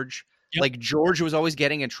George. Yep. Like George was always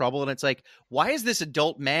getting in trouble, and it's like, why is this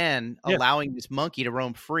adult man allowing this monkey to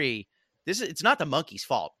roam free? It's not the monkey's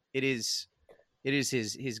fault. It is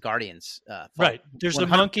his guardian's fault. Right. There's 100%. A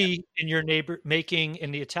monkey in your neighbor making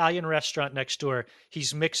in the Italian restaurant next door.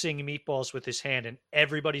 He's mixing meatballs with his hand, and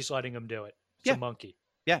everybody's letting him do it. It's a monkey.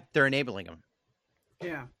 Yeah, they're enabling him.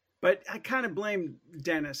 Yeah, but I kind of blame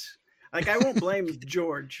Dennis. Like, I won't blame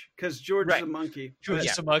George because George is a monkey. George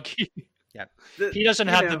is a monkey. Yeah, he doesn't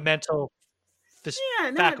have the mental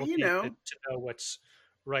faculty to know what's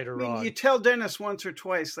right or wrong. You tell Dennis once or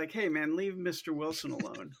twice, like, "Hey, man, leave Mr. Wilson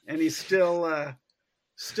alone," and he's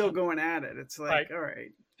still going at it. It's like, all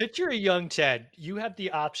right. Picture a young Ted. You have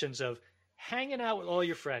the options of hanging out with all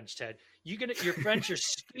your friends, Ted. Your friends are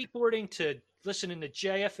skateboarding to listening to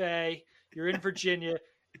JFA. You're in Virginia,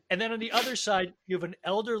 and then on the other side, you have an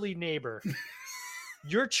elderly neighbor.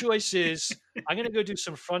 Your choice is, I'm going to go do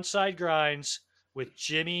some frontside grinds with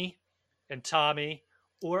Jimmy and Tommy,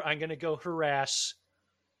 or I'm going to go harass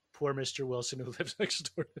poor Mr. Wilson who lives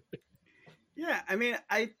next door. Yeah, I mean,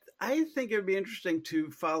 I think it would be interesting to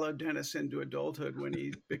follow Dennis into adulthood when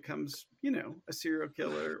he becomes, a serial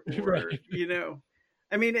killer, or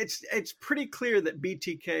I mean, it's pretty clear that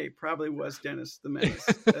BTK probably was Dennis the Menace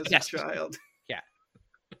as a child.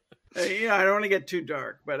 I don't want to get too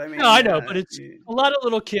dark, but I mean, no, I know, but it's a lot of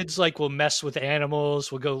little kids will mess with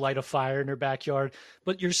animals, will go light a fire in their backyard.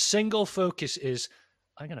 But your single focus is,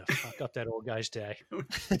 I'm going to fuck up that old guy's day. I'm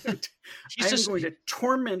going to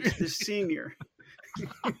torment the senior.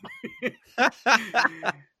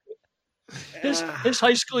 His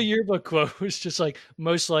high school yearbook quote was just like,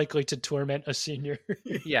 most likely to torment a senior.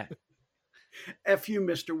 Yeah. F you,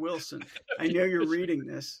 Mr. Wilson. I know you're reading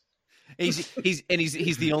this. He's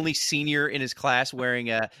the only senior in his class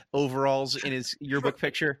wearing overalls in his yearbook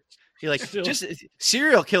picture. You're like, just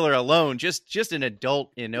serial killer alone, just an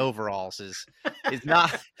adult in overalls is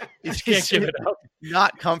not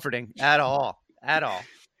not comforting at all.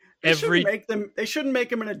 They shouldn't make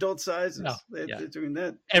them in adult sizes. No. They're doing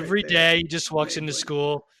that every day. He just walks into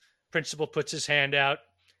school. Principal puts his hand out,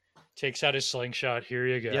 takes out his slingshot. Here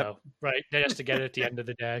you go. Yep. Right, they has to get it at the end of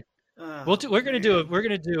the day. We're gonna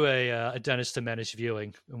do a Dennis the Menace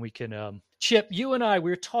viewing, and we can Chip, you and I,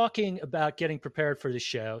 we're talking about getting prepared for the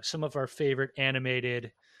show, some of our favorite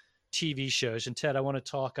animated TV shows. And Ted, I want to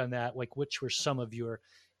talk on that, like which were some of your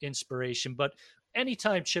inspiration. But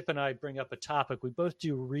anytime Chip and I bring up a topic, we both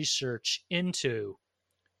do research into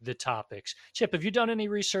the topics. Chip, have you done any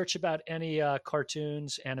research about any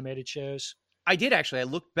cartoons, animated shows? I did actually. I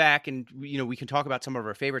looked back, and we can talk about some of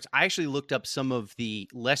our favorites. I actually looked up some of the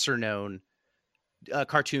lesser known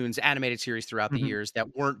cartoons, animated series throughout the years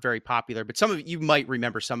that weren't very popular, but some of you might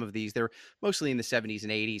remember some of these. They're mostly in the 70s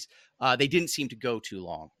and 80s. They didn't seem to go too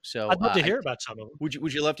long. So I'd love to hear about some of them.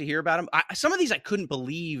 Would you love to hear about them? Some of these I couldn't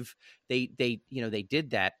believe they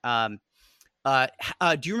did that.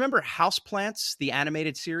 Do you remember Houseplants, the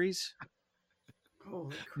animated series?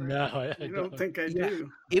 Holy crap. No, I don't think I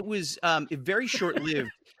do. It was very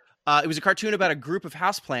short-lived. It was a cartoon about a group of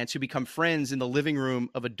houseplants who become friends in the living room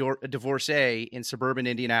of a divorcee in suburban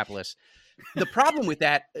Indianapolis. The problem with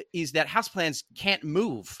that is that houseplants can't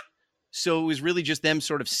move. So it was really just them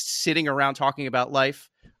sort of sitting around talking about life.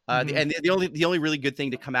 And the only really good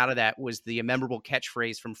thing to come out of that was the memorable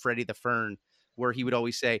catchphrase from Freddie the Fern, where he would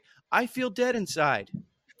always say, "I feel dead inside."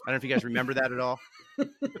 I don't know if you guys remember that at all.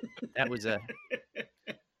 That was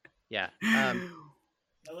yeah.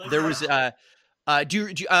 There was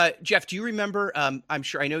Jeff, do you remember?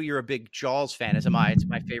 I know you're a big Jaws fan, as am I. It's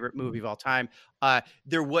my favorite movie of all time.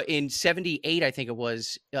 There was in '78, I think it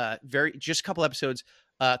was, just a couple episodes,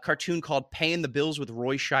 a cartoon called "Paying the Bills with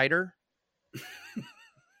Roy Scheider."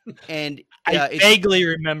 And I vaguely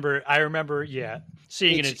remember. I remember,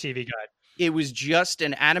 seeing it in a TV guide. It was just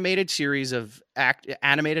an animated series of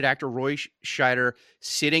animated actor Roy Scheider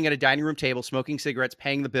sitting at a dining room table, smoking cigarettes,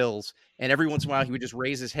 paying the bills. And every once in a while, he would just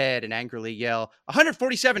raise his head and angrily yell,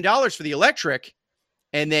 $147 for the electric.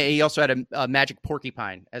 And then he also had a magic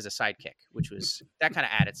porcupine as a sidekick, which was, that kind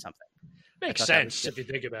of added something. Makes sense if you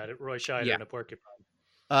think about it. Roy Scheider and a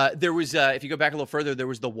porcupine. There was, if you go back a little further, there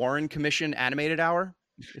was the Warren Commission animated hour,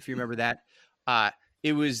 if you remember that.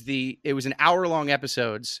 It was an hour-long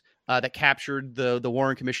episodes that captured the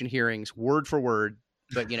Warren Commission hearings word for word,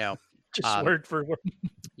 but just word for word.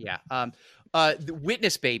 Yeah. The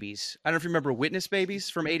Witness Babies. I don't know if you remember Witness Babies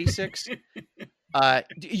from '86.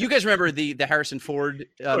 You guys remember the Harrison Ford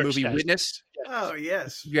movie Witness? Oh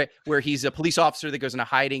yes. Yeah, where he's a police officer that goes into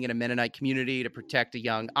hiding in a Mennonite community to protect a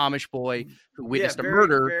young Amish boy who witnessed a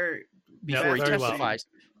murder. before he very well. testifies.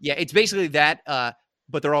 Yeah, it's basically that,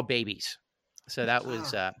 but they're all babies. So that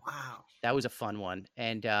was wow. that was a fun one.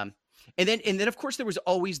 And then of course there was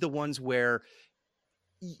always the ones where,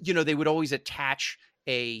 you know, they would always attach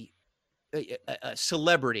a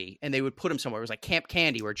celebrity and they would put him somewhere. It was like Camp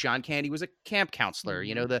Candy, where John Candy was a camp counselor. Mm-hmm.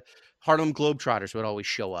 You know, the Harlem Globetrotters would always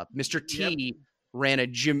show up. Mr. T ran a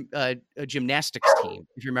gymnastics team,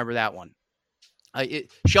 if you remember that one.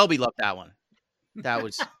 Shelby loved that one. That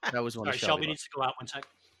was one. Sorry, Shelby needs to go out one sec.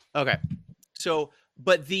 Okay. So,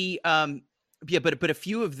 but the but a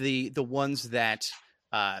few of the ones that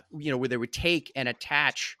you know, where they would take and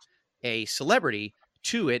attach a celebrity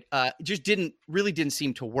to it just didn't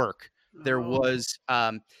seem to work. There was,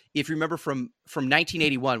 if you remember from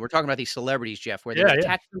 1981, we're talking about these celebrities, Jeff, where they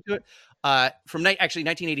attached them to it. From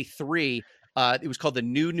 1983, it was called the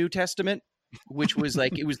New Testament, which was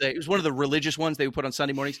like it was one of the religious ones they would put on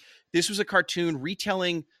Sunday mornings. This was a cartoon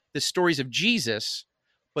retelling the stories of Jesus,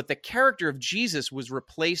 but the character of Jesus was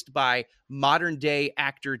replaced by modern day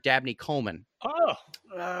actor Dabney Coleman. Oh,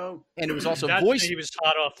 and it was also voiced. He was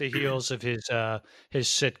hot off the heels of his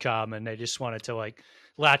sitcom, and they just wanted to like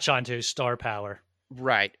latch onto his star power.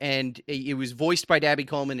 Right, and it was voiced by Dabney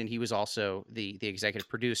Coleman, and he was also the executive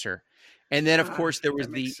producer. And then, of course, there was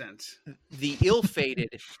the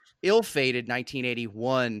ill-fated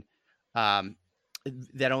 1981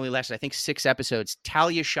 that only lasted, I think, 6 episodes.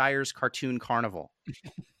 Talia Shire's Cartoon Carnival,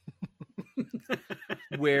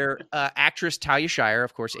 where actress Talia Shire,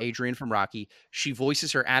 of course, Adrian from Rocky, she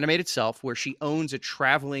voices her animated self, where she owns a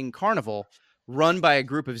traveling carnival run by a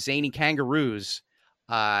group of zany kangaroos.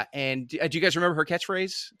 And do you guys remember her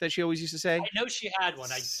catchphrase that she always used to say? I know she had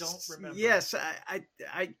one. I don't remember. Yes,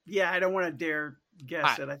 I don't want to dare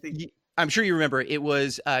guess it. I think I'm sure you remember. It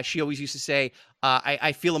was she always used to say,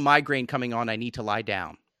 "I feel a migraine coming on. I need to lie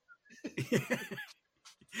down."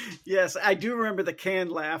 Yes, I do remember the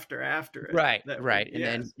canned laughter after it. Right.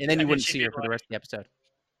 And then you wouldn't see her for the rest of the episode.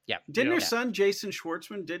 Yeah. Didn't her son Jason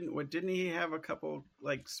Schwartzman didn't he have a couple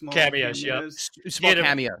like small cameos? Small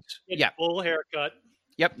cameos. Yeah. Full haircut.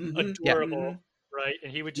 Yep. Adorable. Right.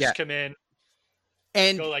 And he would just come in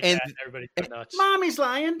and go like that, and everybody go nuts. Mommy's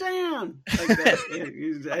lying down. Like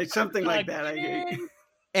that. Something like that.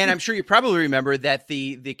 And I'm sure you probably remember that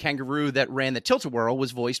the kangaroo that ran the Tilt-A-Whirl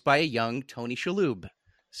was voiced by a young Tony Shalhoub.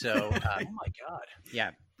 So oh my God.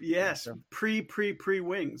 Yeah. Yes. Pre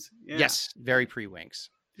wings. Yeah. Yes, very pre wings.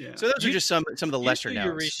 Yeah. So those are just some of the lesser knowns.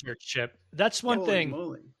 Your research, Chip. That's one thing.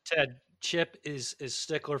 Moly. Ted, Chip is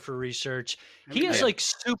stickler for research. He has like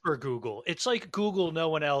super Google. It's like Google no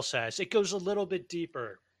one else has. It goes a little bit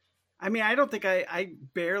deeper. I mean, I don't think I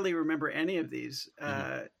barely remember any of these.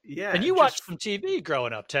 Yeah. And you watched some TV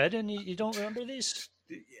growing up, Ted, and you don't remember these?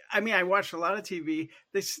 I mean, I watched a lot of TV.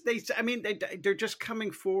 They're just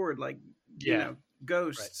coming forward like, you know,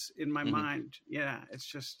 ghosts in my mind. Yeah. It's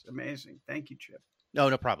just amazing. Thank you, Chip.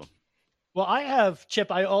 No problem. Well, I have,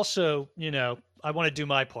 Chip, I also, I want to do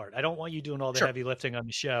my part. I don't want you doing all the heavy lifting on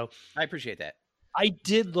the show. I appreciate that. I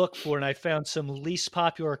did look for, and I found some least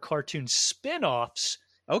popular cartoon spin-offs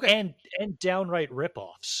and downright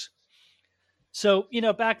rip-offs. So,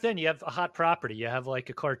 back then you have a hot property. You have like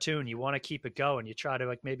a cartoon. You want to keep it going. You try to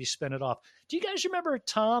like maybe spin it off. Do you guys remember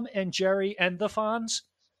Tom and Jerry and the Fonz?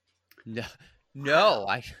 No.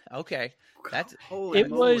 That's holy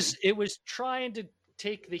moly. It was trying to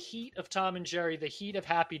take the heat of Tom and Jerry, the heat of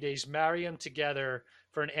Happy Days, marry them together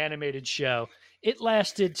for an animated show. It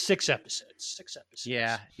lasted 6 episodes.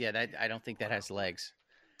 Yeah. I don't think that has legs.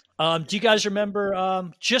 Do you guys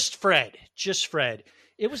remember Just Fred?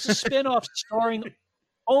 It was a spinoff starring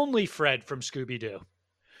only Fred from Scooby-Doo.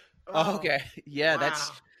 Oh, okay. Yeah, wow.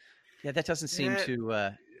 That doesn't seem to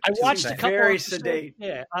I watched a couple very episodes, sedate.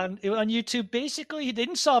 Yeah, on YouTube. Basically, he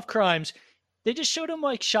didn't solve crimes. They just showed him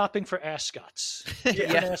like shopping for ascots.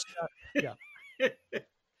 Yeah.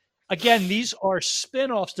 Again, these are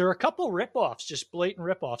spin-offs. There are a couple rip-offs, just blatant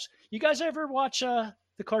rip-offs. You guys ever watch the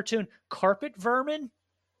cartoon Carpet Vermin?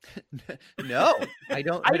 No, I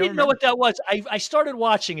don't. I didn't know what that was. I started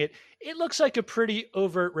watching it. It looks like a pretty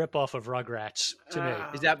overt ripoff of Rugrats to me.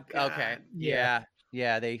 Is that okay? Yeah.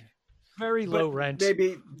 They very low rent.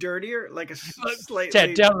 Maybe dirtier, like a slightly.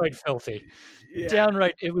 Yeah, downright filthy. Yeah.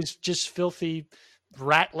 Downright, it was just filthy,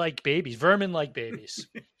 rat-like babies, vermin-like babies.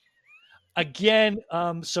 Again,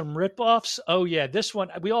 some ripoffs. Oh yeah, this one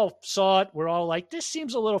we all saw it. We're all like, this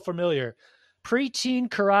seems a little familiar. Preteen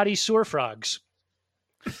Karate Sewer Frogs.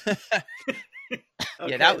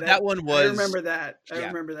 Okay, that one was. I remember that. I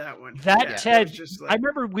remember that one. Ted. I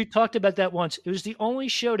remember we talked about that once. It was the only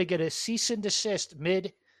show to get a cease and desist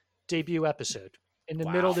mid debut episode In the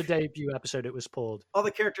middle of the debut episode, it was pulled. All the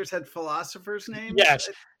characters had philosophers' names? Yes.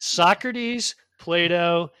 Socrates,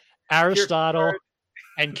 Plato, Aristotle,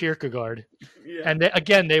 and Kierkegaard. Yeah.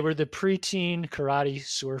 And they were the preteen karate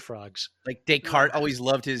sewer frogs. Like Descartes always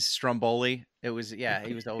loved his Stromboli. It was,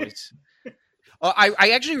 he was always...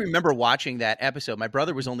 I actually remember watching that episode. My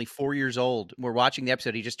brother was only 4 years old. We're watching the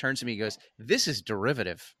episode. He just turns to me and goes, "This is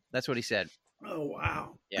derivative." That's what he said. Oh,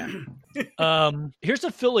 wow. Yeah. Here's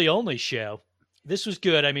a Philly-only show. This was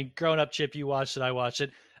good. I mean, growing up, Chip, you watched it. I watched it.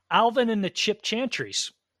 Alvin and the Chip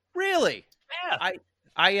Chantries. Really? Yeah.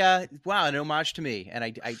 Wow, an homage to me. And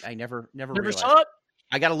I never realized. Saw it?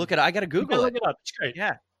 I got to look it up. I got to Google it. Look it up. It's great.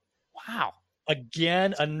 Yeah. Wow.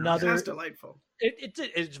 Again, another. That's delightful.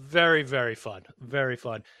 It's very, very fun. Very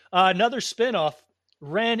fun. Another spinoff,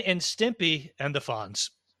 Ren and Stimpy and the Fonz.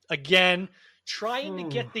 Again, trying to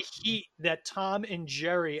get the heat that Tom and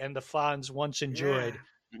Jerry and the Fonz once enjoyed.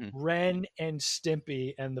 Yeah. Ren and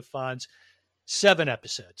Stimpy and the Fonz. 7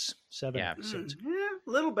 episodes. 7 episodes. Yeah, a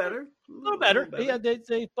little better. A little better. Yeah,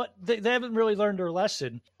 they haven't really learned their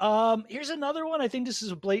lesson. Here's another one. I think this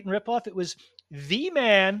is a blatant ripoff. It was The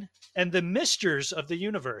Man and the Misters of the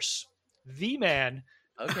Universe. The Man.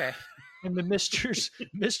 Okay. And the Misters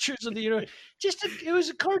of the Universe. It was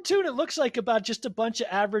a cartoon. It looks like about just a bunch of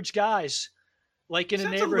average guys, like in a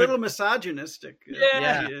neighborhood. A little misogynistic.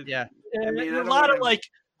 Yeah. I mean, a lot of like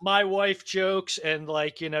my wife jokes and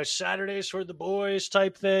like, Saturdays for the boys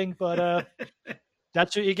type thing. But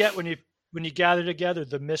that's what you get when you gather together,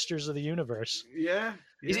 the Misters of the Universe. Yeah.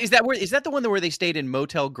 Is that the one where they stayed in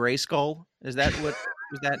Motel Grayskull? Is that what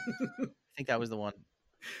was that? I think that was the one.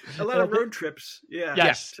 A lot of road trips. Yeah.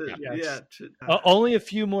 Yes. Only a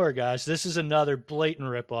few more, guys. This is another blatant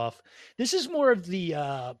ripoff. This is more of the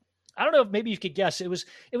I don't know if maybe you could guess. It was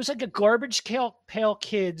like a Garbage Pail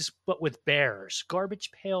Kids but with bears.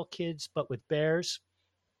 Garbage Pail Kids but with bears.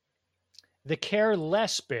 The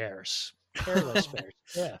Careless Bears. Careless Bears.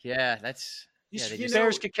 Yeah. Yeah, that's these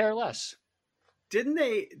bears could care less. Didn't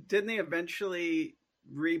they eventually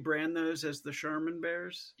rebrand those as the Sherman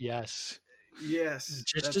Bears? Yes. Yes.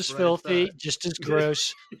 Just as filthy, just as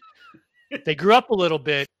gross. They grew up a little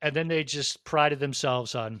bit, and then they just prided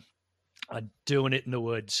themselves on doing it in the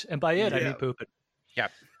woods. And by it, I mean pooping. Yeah.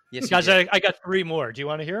 Yes, guys, I got 3 more. Do you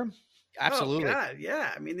want to hear them? Absolutely. Oh, God,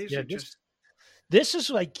 yeah. I mean, these are just... This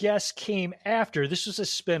is, I guess, came after. This was a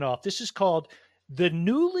spinoff. This is called The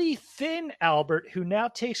Newly Thin Albert, Who Now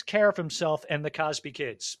Takes Care of Himself, and the Cosby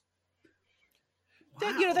Kids.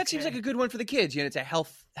 Wow, that seems like a good one for the kids. It's a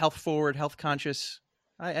health forward, health conscious.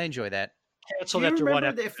 I enjoy that. Canceled after one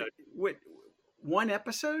episode. One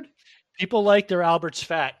episode? People like their Albert's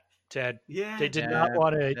fat, Ted. Yeah. They did not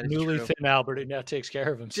want a newly thin Albert who now takes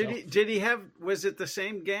care of himself. Did he have, was it the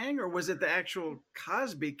same gang or was it the actual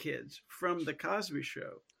Cosby Kids from the Cosby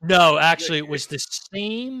Show? No, actually it was the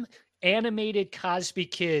same animated Cosby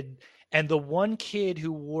Kid and the one kid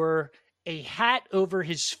who wore a hat over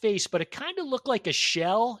his face, but it kind of looked like a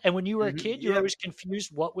shell. And when you were a kid, you were always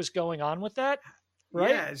confused what was going on with that.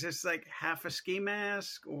 Right? Yeah, it's just like half a ski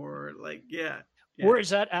mask or like, Or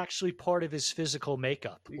is that actually part of his physical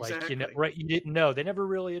makeup? Exactly. Like, you didn't know. They never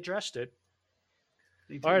really addressed it.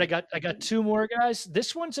 All right, I got 2 more, guys.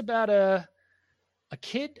 This one's about the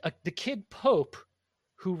kid Pope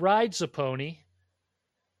who rides a pony.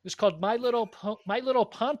 It was called My Little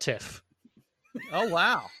Pontiff. Oh,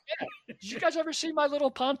 wow. Yeah. Did you guys ever see My Little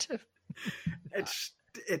Pontiff? It's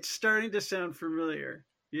starting to sound familiar.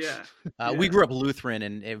 Yeah. We grew up Lutheran,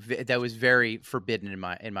 and that was very forbidden in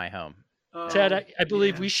my home. Ted, I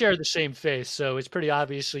believe we share the same faith, so it's pretty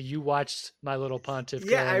obviously you watched My Little Pontiff.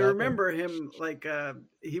 Yeah, I remember him like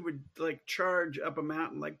he would like charge up a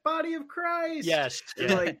mountain like Body of Christ. Yes,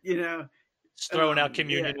 like throwing out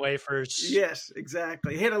communion wafers. Yes,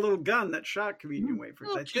 exactly. He had a little gun that shot communion wafers.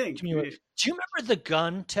 I think. Do you remember the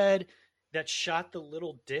gun, Ted, that shot the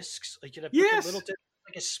little discs? Like you had the little disc,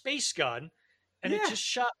 like a space gun, and it just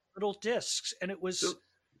shot little discs, and it was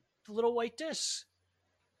the little white discs.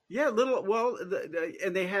 Yeah, little. Well,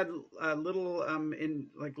 and they had little in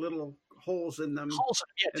like little holes in them.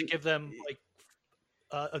 To give them like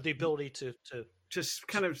the ability to just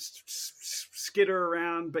kind of skitter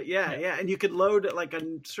around. But and you could load like a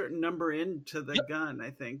certain number into the gun. I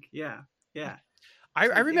think. Yeah.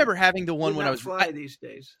 I remember having the one when I was fly these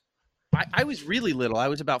days. I was really little. I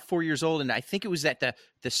was about 4 years old, and I think it was at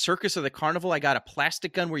the circus or the carnival. I got a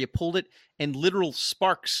plastic gun where you pulled it, and literal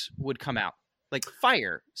sparks would come out. Like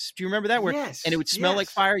fire. Do you remember that? Yes. And it would smell like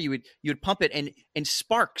fire. You would pump it, and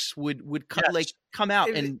sparks would come out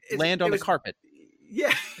and land on the carpet.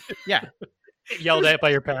 Yeah. Yeah. Yelled at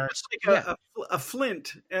by your parents. Like a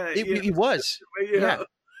flint. It was. Yeah.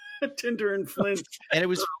 Tinder and Flint. And it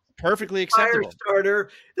was perfectly acceptable. Fire starter.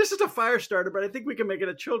 This is a fire starter, but I think we can make it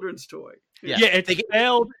a children's toy. Yeah, it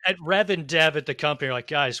failed at Rev and Dev at the company. Like,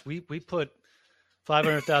 guys, we put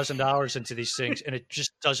 $500,000 into these things, and it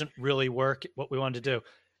just doesn't really work. What we wanted to do.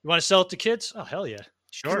 You want to sell it to kids? Oh, hell yeah!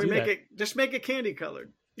 Sure. Just make it candy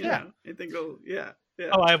colored. You know? I think yeah.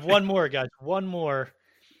 Oh, I have one more, guys. One more.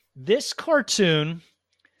 This cartoon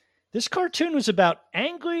was about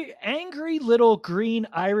angry little green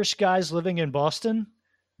Irish guys living in Boston.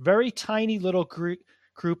 Very tiny little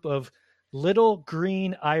group of little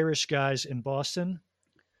green Irish guys in Boston.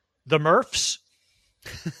 The Murphs.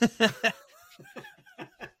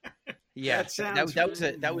 Yeah,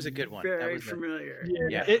 that was a good one. Very familiar.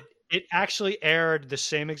 Yeah. It actually aired the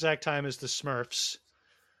same exact time as the Smurfs,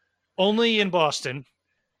 only in Boston.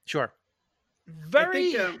 Sure.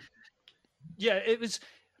 It was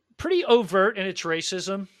pretty overt in its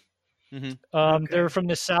racism. Mm-hmm. They were from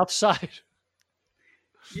the South Side.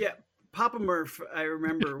 Yeah, Papa Murph, I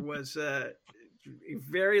remember, was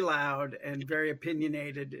very loud and very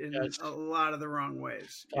opinionated in a lot of the wrong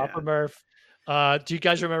ways. Papa Murph. Do you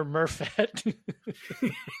guys remember Murphette?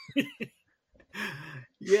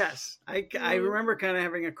 Yes, I remember kind of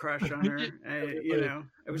having a crush on her.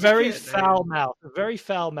 It was very foul mouth, very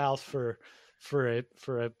foul mouth for a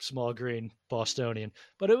small green Bostonian,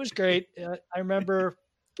 but it was great. I remember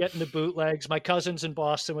getting the bootlegs. My cousins in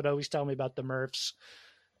Boston would always tell me about the Murphs,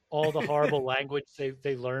 all the horrible language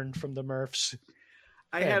they learned from the Murphs.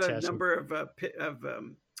 I had a number of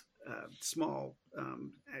small,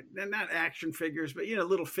 not action figures, but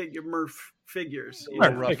little Murph figures.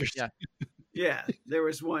 Yeah, there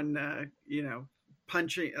was one,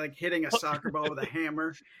 punching, like hitting a soccer ball with a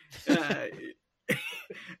hammer,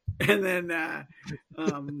 and then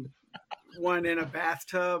one in a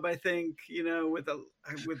bathtub, I think, with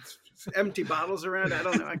empty bottles around. I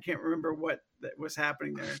don't know. I can't remember what that was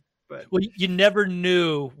happening there. But you never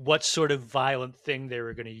knew what sort of violent thing they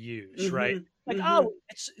were going to use, right? Like,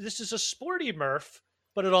 this is a sporty Murph,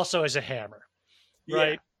 but it also has a hammer,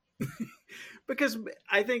 right? Yeah. Because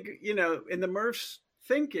I think, in the Murphs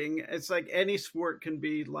thinking, it's like any sport can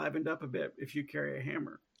be livened up a bit if you carry a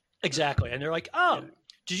hammer. Exactly. And they're like,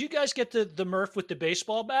 did you guys get the Murph with the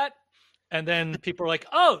baseball bat? And then people are like,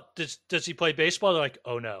 does he play baseball? They're like,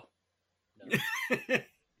 oh, no.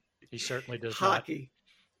 He certainly does Hockey.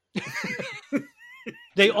 Not.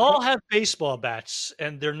 They all have baseball bats,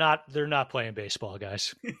 and they're not playing baseball,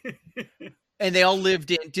 guys. And they all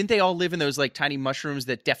didn't they all live in those like tiny mushrooms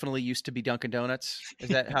that definitely used to be Dunkin' Donuts? Is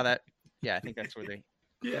that how that? Yeah, I think that's where they.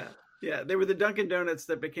 Yeah. They were the Dunkin' Donuts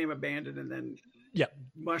that became abandoned, and then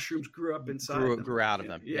mushrooms grew up inside. Grew out of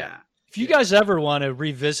them. Yeah. If you guys ever want to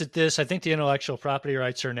revisit this, I think the intellectual property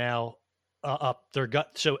rights are now up.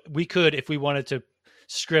 So we could, if we wanted to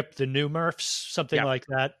script the new Murphs, something like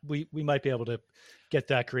that, we might be able to get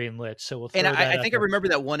that green lit. So we'll. And I think I remember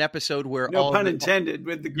that one episode where no pun intended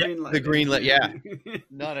with the green light. The green light, yeah,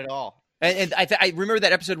 not at all. And I remember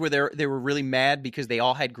that episode where they were really mad because they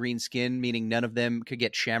all had green skin, meaning none of them could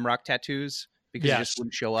get shamrock tattoos because it just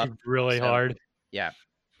wouldn't show up. Really hard. Yeah,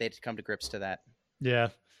 they had to come to grips to that. Yeah.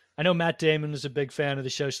 I know Matt Damon was a big fan of the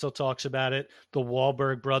show, still talks about it. The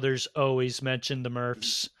Wahlberg brothers always mention the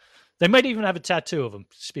Murphs. They might even have a tattoo of them,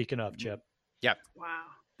 speaking of, Chip. Yeah. Wow.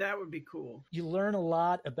 That would be cool. You learn a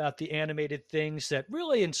lot about the animated things that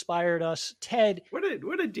really inspired us. Ted. What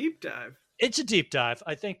a deep dive. It's a deep dive.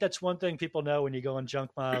 I think that's one thing people know when you go on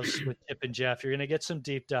Junk Miles with Chip and Jeff. You're going to get some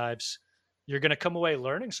deep dives. You're going to come away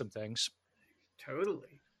learning some things.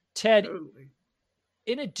 Totally. Ted,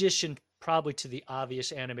 in addition probably to the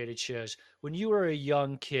obvious animated shows, when you were a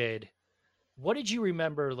young kid, what did you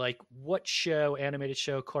remember, like what show, animated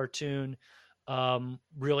show, cartoon,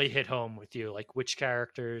 really hit home with you? Like which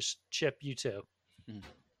characters? Chip, you too.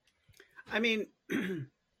 I mean,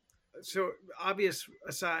 so obvious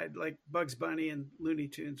aside, like Bugs Bunny and Looney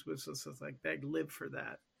Tunes was like, they lived for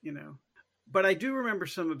that, But I do remember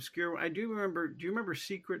some obscure. Do you remember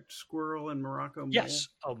Secret Squirrel and Morocco Mole? Yes.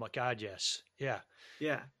 Oh my God, yes. Yeah.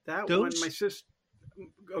 Yeah, that one. My sister.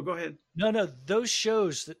 Oh, go ahead. No. Those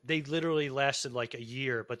shows, they literally lasted like a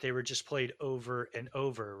year, but they were just played over and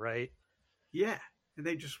over, right? Yeah, and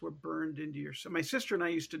they just were burned into your. So my sister and I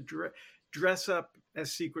used to dress up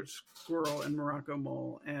as Secret Squirrel and Morocco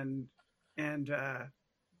Mole, and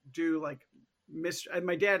do like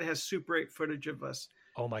my dad has Super 8 footage of us.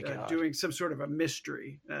 Oh my God! Doing some sort of a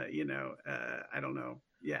mystery. I don't know.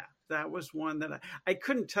 Yeah, that was one that I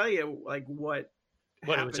couldn't tell you like what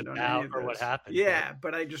it was about or what happened. Yeah,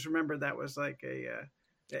 but I just remember that was like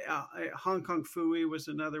Hong Kong Phooey was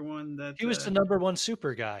another one that he was the number one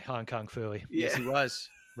super guy. Hong Kong Phooey. Yeah. Yes, he was.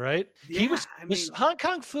 Right? Yeah, He was Hong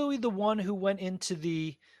Kong Phooey the one who went into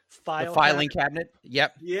the filing cabinet.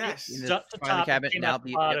 Yep. Yes. In the filing cabinet, came out out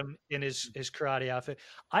the bottom in his karate outfit.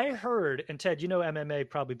 I heard, and Ted, you know MMA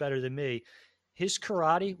probably better than me. His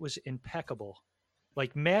karate was impeccable.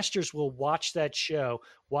 Like masters will watch that show,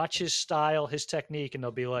 watch his style, his technique, and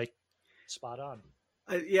they'll be like, spot on.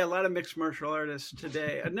 Yeah, a lot of mixed martial artists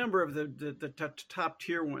today. A number of the top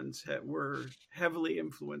tier ones were heavily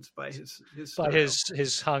influenced by his style. By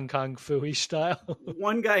his Hong Kong Phooey style.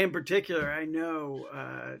 One guy in particular I know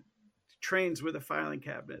trains with a filing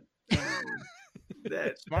cabinet.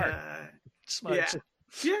 That Smart. Smart.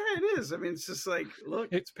 Yeah, it is. I mean, it's just like, look,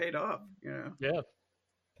 it's paid off. Yeah.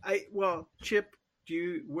 Chip,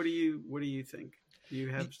 what do you think? Do you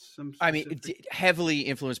have some? I mean, heavily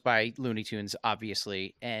influenced by Looney Tunes,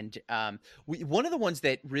 obviously, and one of the ones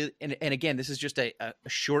that really, and again, this is just a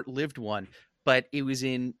short-lived one, but I was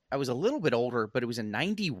a little bit older, but it was in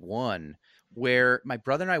 '91 where my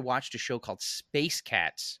brother and I watched a show called Space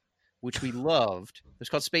Cats, which we loved. It was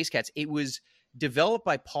called Space Cats. It was developed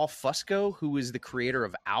by Paul Fusco, who was the creator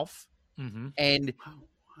of Alf, and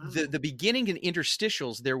the beginning and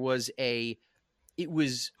interstitials, it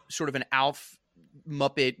was sort of an Alf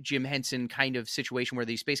Muppet Jim Henson kind of situation where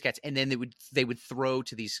these space cats, and then they would throw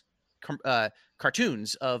to these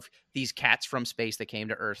cartoons of these cats from space that came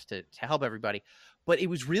to Earth to help everybody. But it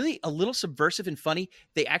was really a little subversive and funny.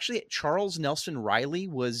 They actually, Charles Nelson Riley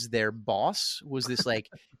was their boss, was this like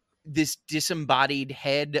this disembodied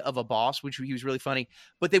head of a boss, which he was really funny.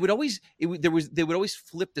 But they would always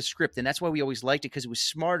flip the script, and that's why we always liked it, because it was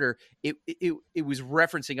smarter. It was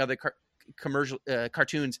referencing other commercial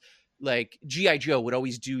cartoons. Like G.I. Joe would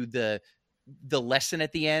always do the lesson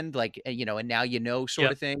at the end, like, and now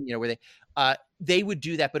sort of thing, where they would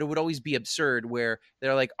do that, but it would always be absurd, where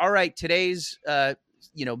they're like, all right, today's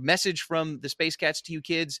message from the Space Cats to you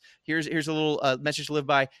kids. Here's a little message to live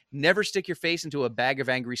by. Never stick your face into a bag of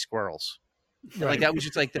angry squirrels. Right. Like that was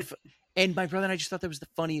just like and my brother and I just thought that was the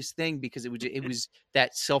funniest thing, because it was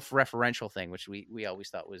that self-referential thing, which we always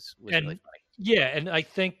thought was really funny. Yeah, and I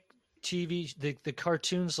think TV, the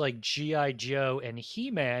cartoons like G.I. Joe and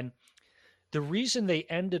He-Man, the reason they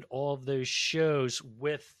ended all of those shows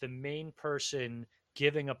with the main person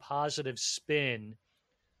giving a positive spin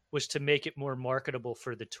was to make it more marketable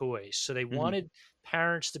for the toys. So they wanted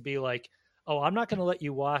parents to be like, oh, I'm not going to let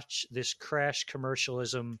you watch this crash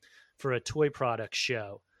commercialism for a toy product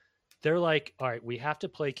show. They're like, all right, we have to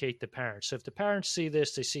placate the parents. So if the parents see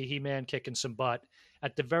this, they see He-Man kicking some butt.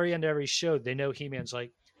 At the very end of every show, they know He-Man's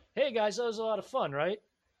like, hey guys, that was a lot of fun, right?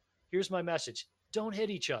 Here's my message. Don't hit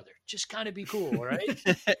each other. Just kind of be cool, all right?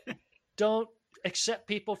 Don't accept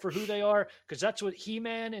people for who they are, because that's what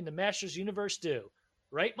He-Man and the Masters Universe do.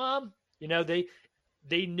 Right, Mom?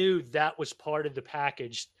 They knew that was part of the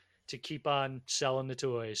package to keep on selling the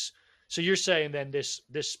toys. So you're saying then this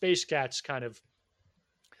Space Cats kind of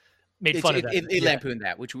made fun of that. It lampooned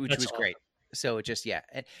that, which was great. So it just,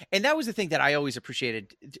 and that was the thing that I always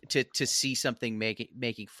appreciated, to see something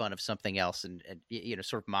making fun of something else, and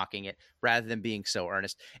sort of mocking it rather than being so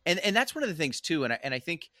earnest. And that's one of the things too. And I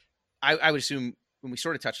think I would assume, when we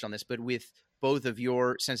sort of touched on this, but with both of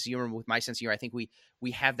your sense of humor and with my sense of humor, I think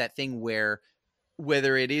we have that thing where,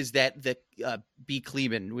 whether it is that the B.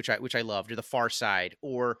 Cleveland, which I loved, or the Far Side,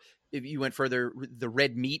 or if you went further, the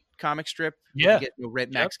Red Meat comic strip,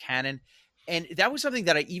 Red Max Cannon. And that was something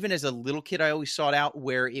that even as a little kid, I always sought out,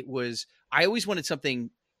 where I always wanted something,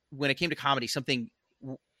 when it came to comedy, something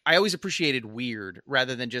I always appreciated weird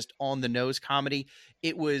rather than just on the nose comedy.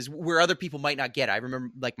 It was where other people might not get it. I remember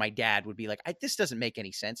like my dad would be like, this doesn't make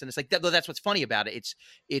any sense. And it's like, that's what's funny about it.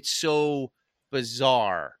 It's so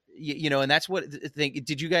bizarre, and that's what the thing.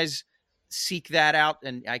 Did you guys seek that out?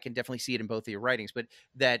 And I can definitely see it in both of your writings, but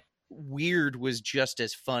that weird was just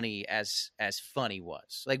as funny as funny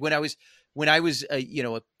was. Like when I was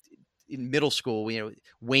in middle school,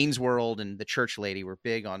 Wayne's World and The Church Lady were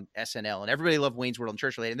big on SNL, and everybody loved Wayne's World and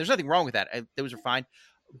Church Lady, and there's nothing wrong with that. Those are fine.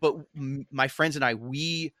 But my friends and I,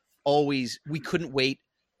 we couldn't wait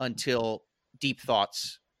until Deep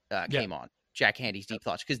Thoughts came on, Jack Handy's Deep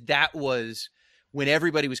Thoughts, because that was when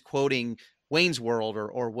everybody was quoting Wayne's World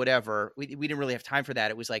or whatever. We didn't really have time for that.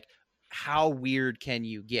 It was like, how weird can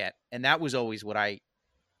you get? And that was always what I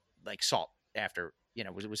sought after.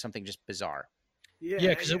 It was something just bizarre. Yeah,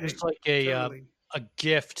 because it was like a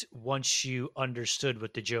gift once you understood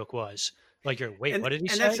what the joke was. Like, what did he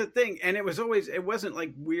say? And that's the thing. And it wasn't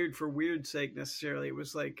like weird for weird's sake necessarily. It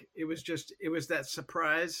was that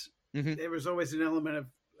surprise. Mm-hmm. There was always an element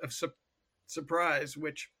of surprise,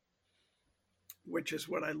 which is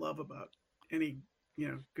what I love about any,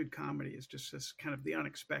 good comedy, is just this kind of the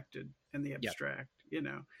unexpected and the abstract,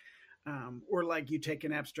 or like you take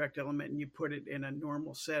an abstract element and you put it in a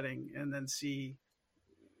normal setting and then see,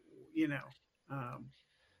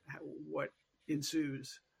 what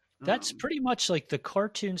ensues. That's pretty much like the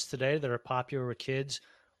cartoons today that are popular with kids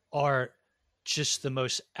are just the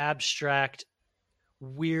most abstract,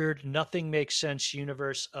 weird, nothing makes sense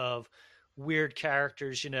universe of weird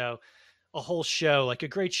characters, a whole show, like a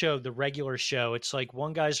great show, the regular show. It's like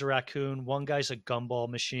one guy's a raccoon, one guy's a gumball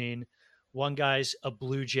machine, one guy's a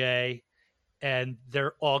blue jay, and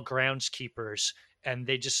they're all groundskeepers, and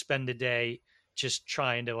they just spend the day just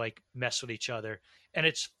trying to like mess with each other. And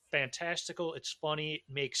it's fantastical. It's funny. It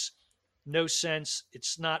makes no sense.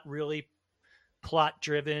 It's not really plot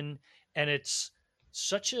driven. And it's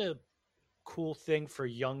such a cool thing for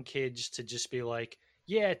young kids to just be like,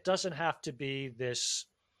 yeah, it doesn't have to be this,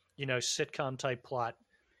 sitcom type plot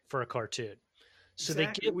for a cartoon. So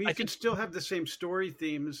exactly. We could still have the same story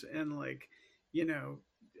themes and like,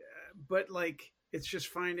 but like, it's just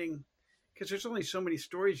finding, because there's only so many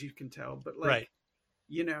stories you can tell, but like, right.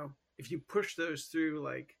 If you push those through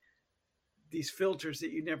like these filters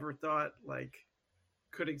that you never thought like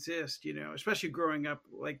could exist, especially growing up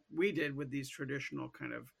like we did with these traditional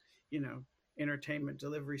kind of, entertainment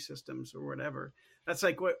delivery systems or whatever. That's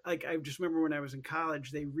like what, like, I just remember when I was in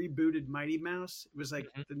college, they rebooted Mighty Mouse. It was like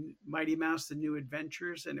the Mighty Mouse, The New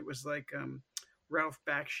Adventures. And it was like, Ralph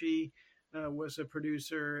Bakshi was a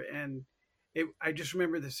producer, and I just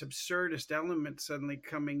remember this absurdist element suddenly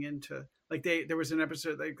coming into, like, there was an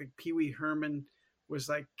episode like Pee Wee Herman was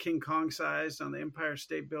like King Kong sized on the Empire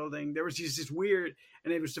State Building. There was just this weird,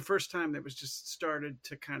 and it was the first time that was just started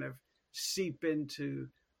to kind of seep into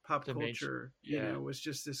pop culture. Was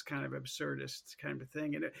just this kind of absurdist kind of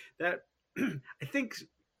thing. And that I think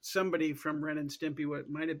somebody from Ren and Stimpy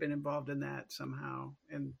might have been involved in that somehow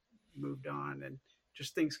and moved on, and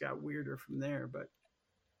just things got weirder from there. But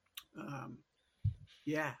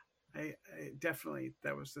I definitely,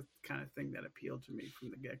 that was the kind of thing that appealed to me from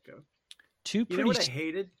the get-go. You know what I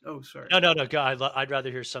hated? Oh, sorry. No. God, I'd rather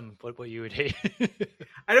hear what you would hate.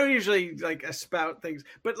 I don't usually like spout things,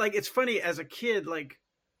 but like, it's funny as a kid, like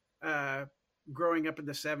growing up in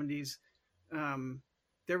the 70s,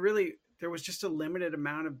 there was just a limited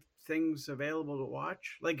amount of things available to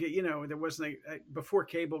watch. Like, there wasn't before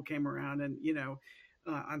cable came around, and,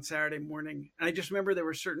 on Saturday morning. And I just remember there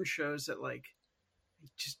were certain shows that like,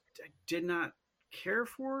 I did not care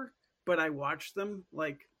for, but I watched them,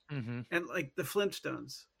 like, and like the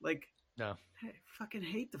Flintstones, like, no, I fucking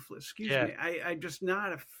hate the Flintstones. Excuse me. I'm just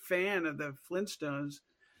not a fan of the Flintstones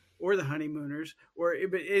or the Honeymooners or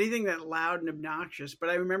anything that loud and obnoxious. But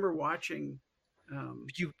I remember watching.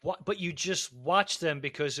 But you just watched them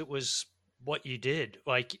because it was what you did.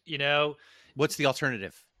 Like, what's the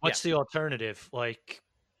alternative? What's the alternative? Like,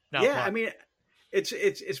 I mean, it's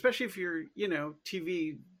especially if you're,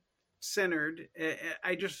 TV centered.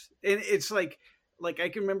 It's like I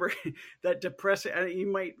can remember that depressing. You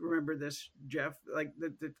might remember this, Jeff. Like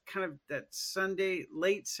the kind of that Sunday,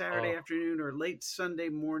 late Saturday afternoon, or late Sunday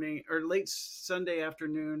morning, or late Sunday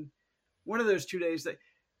afternoon. One of those 2 days that,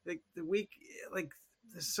 like, the week, like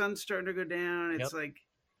the sun's starting to go down. It's like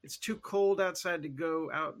it's too cold outside to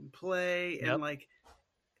go out and play, and like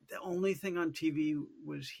the only thing on TV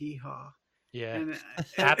was Hee Haw. Yeah, and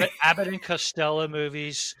Abbott and Costello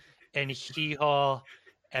movies and Hee Haw.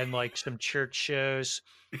 And like some church shows.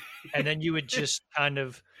 And then you would just kind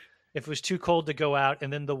of, if it was too cold to go out,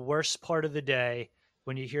 and then the worst part of the day,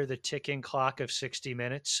 when you hear the ticking clock of 60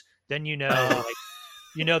 minutes, then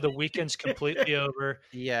the weekend's completely over.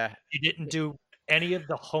 Yeah. You didn't do any of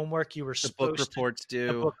the homework you were supposed to.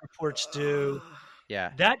 The book reports due.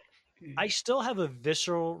 Yeah. That, I still have a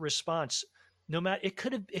visceral response. No matter, it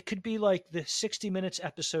could be like the 60 Minutes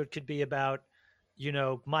episode could be about,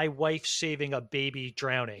 my wife saving a baby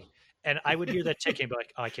drowning. And I would hear that ticking, but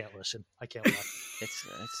like, oh, I can't listen. I can't watch. It's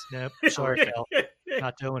nope. Sorry, Phil.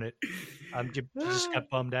 Not doing it. Just got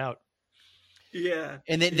bummed out. Yeah.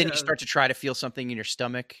 And then you start to try to feel something in your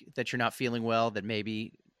stomach that you're not feeling well, that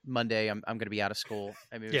maybe Monday I'm going to be out of school.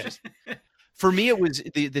 I mean, it was just, for me, it was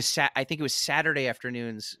I think it was Saturday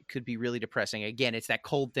afternoons could be really depressing. Again, it's that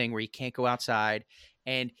cold thing where you can't go outside,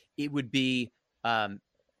 and it would be,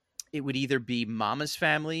 it would either be Mama's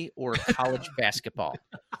Family or college basketball,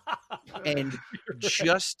 and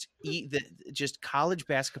just college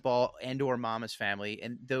basketball and or Mama's Family.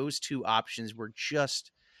 And those two options were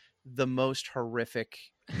just the most horrific.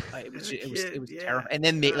 It was terrible. And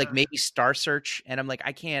then maybe Star Search. And I'm like,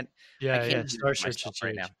 I can't. Yeah. Star Search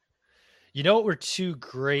right now. You know what were two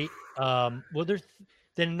great? Well, the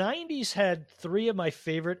 '90s had three of my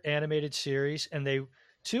favorite animated series, and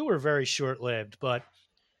two were very short lived. But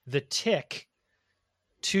The Tick,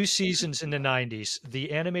 2 seasons in the '90s,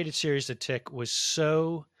 the animated series The Tick was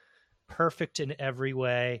so perfect in every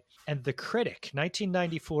way. And The Critic,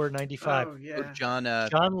 1994-95. Oh yeah. John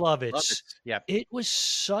Lovitz. Yeah. It was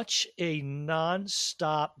such a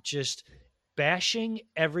nonstop, just bashing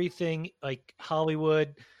everything like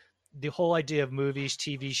Hollywood, the whole idea of movies,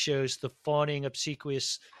 TV shows, the fawning,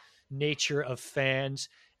 obsequious nature of fans,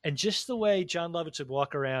 and just the way John Lovitz would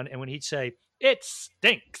walk around, and when he'd say, "It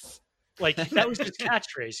stinks," like that was his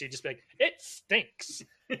catchphrase. He'd just be like, "It stinks,"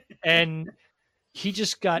 and he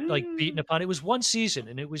just got like beaten upon. It was one season,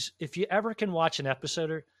 and it was, if you ever can watch an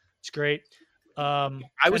episode, it's great.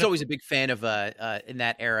 I was always a big fan of in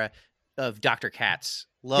that era of Dr. Katz.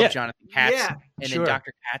 Love Jonathan Katz. Yeah, and then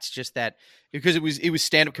Dr. Katz, just that, because it was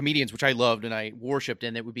stand-up comedians, which I loved and I worshipped,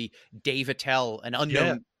 and it would be Dave Attell, an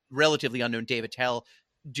unknown, relatively unknown Dave Attell,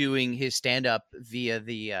 doing his stand-up via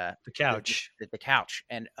the couch. The couch.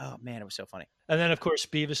 And oh man, it was so funny. And then of course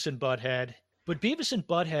Beavis and Butthead. But Beavis and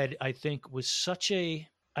Butthead, I think, was such a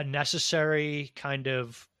necessary kind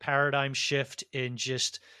of paradigm shift in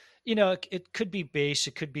just, it could be base,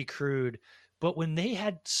 it could be crude, but when they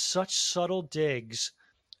had such subtle digs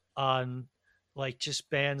on like just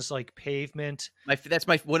bands like Pavement. That's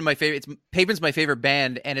one of my favorites. Pavement's my favorite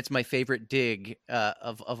band, and it's my favorite dig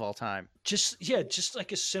of all time. Just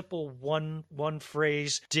like a simple one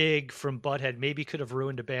phrase dig from Butthead maybe could have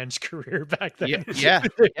ruined a band's career back then. Yeah.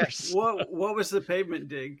 What was the Pavement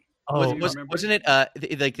dig? Oh, wasn't it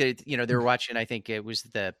like they were watching, I think it was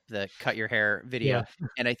the Cut Your Hair video,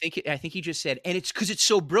 and I think he just said, and it's because it's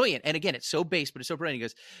so brilliant, and again it's so base but it's so brilliant. He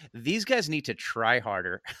goes, these guys need to try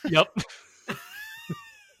harder. Yep.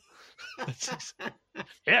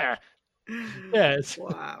 Yeah.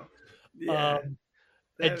 Wow. Yeah.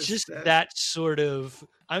 And just that sort of,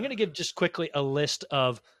 I'm going to give just quickly a list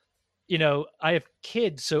of, I have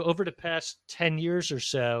kids, so over the past 10 years or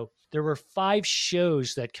so, there were 5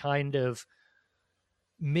 shows that kind of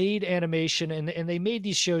made animation, and they made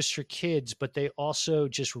these shows for kids, but they also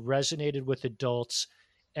just resonated with adults.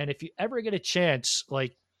 And if you ever get a chance,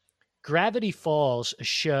 like Gravity Falls, a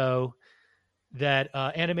show that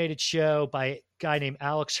animated show by a guy named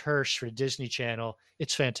Alex Hirsch for Disney Channel.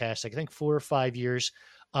 It's fantastic. I think 4 or 5 years.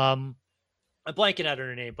 I'm blanking out on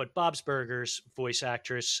her name, but Bob's Burgers voice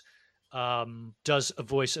actress does a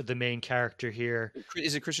voice of the main character here.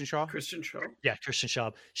 Is it Kristen Shaw? Kristen Shaw. Yeah, Kristen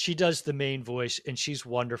Shaw. She does the main voice, and she's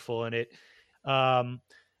wonderful in it.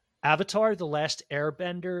 Avatar: The Last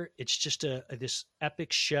Airbender. It's just this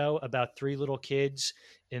epic show about 3 little kids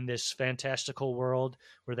in this fantastical world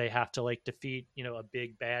where they have to like defeat, a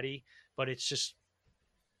big baddie, but it's just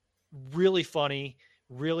really funny,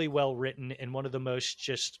 really well written, and one of the most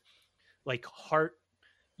just like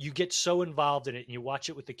you get so involved in it, and you watch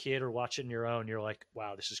it with the kid or watch it on your own. You're like,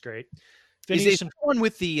 wow, this is great. Is it one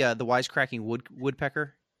with the wisecracking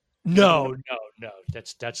woodpecker? No,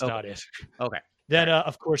 that's not it. Okay. Then,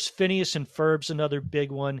 of course, Phineas and Ferb's another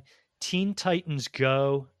big one. Teen Titans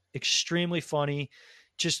Go, extremely funny.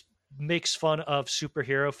 Just makes fun of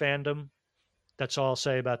superhero fandom. That's all I'll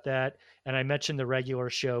say about that. And I mentioned the regular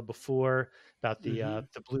show before about the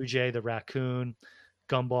Blue Jay, the raccoon,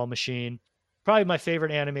 Gumball Machine. Probably my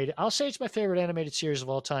favorite animated. I'll say it's my favorite animated series of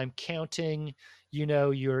all time, counting,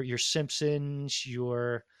 your Simpsons,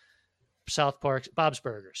 your South Park, Bob's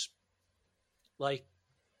Burgers. Like,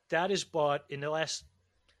 that is bought in the last,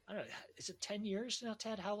 I don't know, is it 10 years now,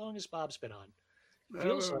 Ted? How long has Bob's been on?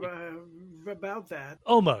 Feels like about that.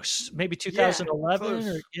 Almost. Maybe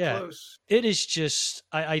 2011. Close. It is just,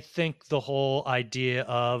 I think the whole idea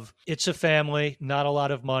of it's a family, not a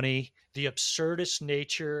lot of money, the absurdist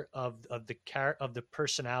nature of the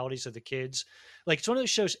personalities of the kids. Like, it's one of those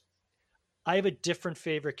shows, I have a different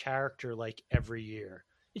favorite character like every year.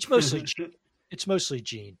 It's mostly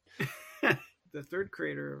Gene. The third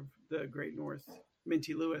creator of The Great North,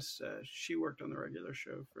 Minty Lewis, she worked on the regular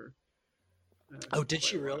show for. Did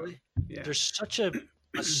she really? Yeah. There's such a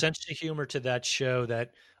sense of humor to that show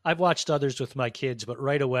that I've watched others with my kids, but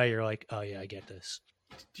right away you're like, oh yeah, I get this.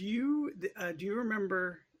 Do you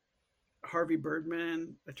remember Harvey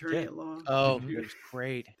Birdman, Attorney at Law? Oh, it was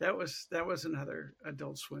great. That was another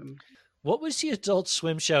Adult Swim. What was the Adult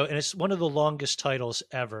Swim show? And it's one of the longest titles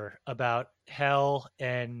ever about hell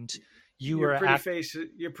and. Your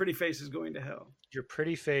pretty face is going to hell. Your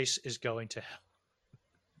pretty face is going to hell.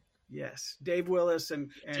 Yes, Dave Willis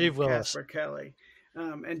and Casper Kelly,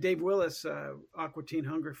 and Dave Willis, Aqua Teen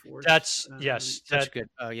Hunger Force. That's that's good.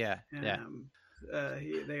 Oh yeah,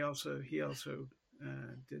 He also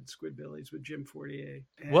did Squidbillies with Jim Fortier.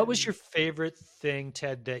 What was your favorite thing,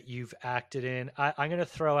 Ted, that you've acted in? I'm going to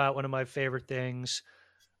throw out one of my favorite things.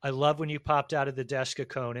 I love when you popped out of the desk of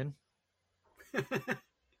Conan.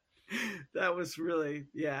 That was really,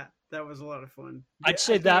 that was a lot of fun. I'd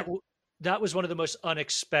say that was one of the most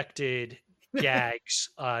unexpected gags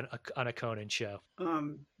on a Conan show.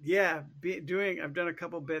 I've done a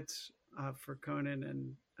couple bits for Conan,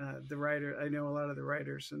 and the writer. I know a lot of the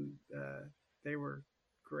writers, and they were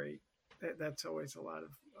great. That's always a lot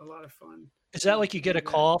of fun. Is that like you get a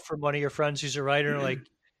call from one of your friends who's a writer, like,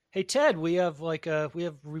 "Hey Ted, we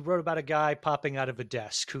wrote about a guy popping out of a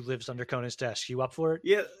desk who lives under Conan's desk. You up for it?"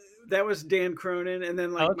 Yeah, that was Dan Cronin, and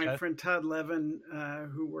then my friend Todd Levin,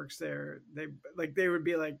 who works there. They would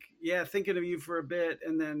be like, "Yeah, thinking of you for a bit,"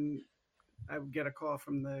 and then I would get a call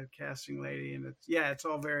from the casting lady, and it's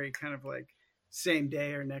all very kind of like same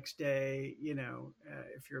day or next day,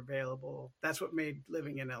 if you're available. That's what made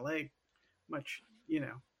living in LA much,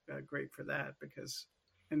 great for that,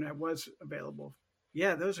 and I was available.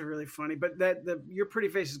 Yeah, those are really funny. But Your Pretty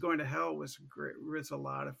Face is Going to Hell was great. It was a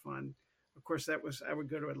lot of fun. Of course, I would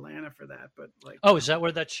go to Atlanta for that. But is that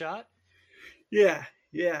where that shot? Yeah.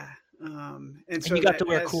 And so you got to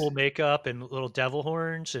wear cool makeup and little devil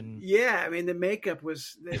horns and I mean the makeup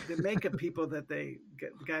was the makeup people that the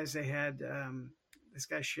guys they had, this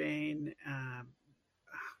guy Shane,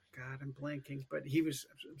 God, I'm blanking, but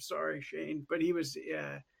I'm sorry, Shane, but he was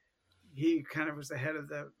he kind of was the head of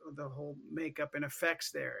the whole makeup and effects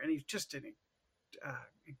there, and he's just an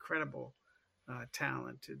incredible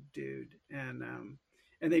talented dude, and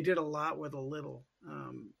they did a lot with a little.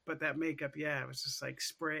 But that makeup, it was just like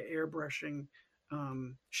spray airbrushing.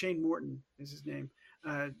 Shane Morton is his name,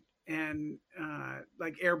 and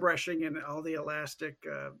like airbrushing and all the elastic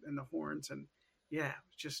and the horns, and it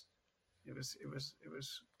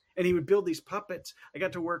was. And he would build these puppets. I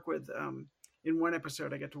got to work with in one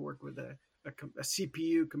episode. I got to work with a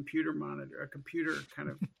CPU computer monitor, a computer kind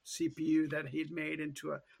of CPU that he'd made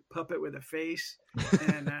into a puppet with a face,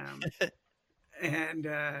 and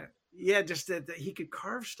just that he could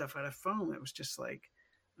carve stuff out of foam. It was just like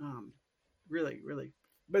really, really.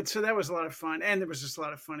 But so that was a lot of fun, and there was just a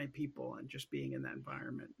lot of funny people, and just being in that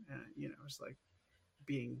environment. It was like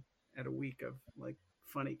being at a week of like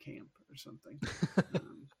funny camp or something.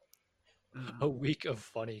 A week of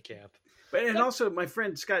funny camp. And also my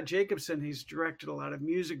friend Scott Jacobson, he's directed a lot of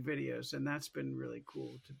music videos, and that's been really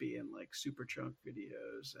cool to be in like Superchunk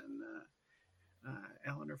videos and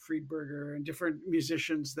Eleanor Friedberger and different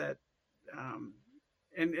musicians that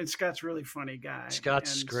and Scott's a really funny guy.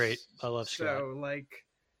 Scott's great. I love Scott. So like,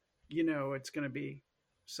 it's going to be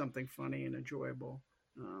something funny and enjoyable.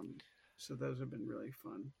 So those have been really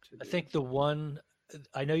fun to do. I think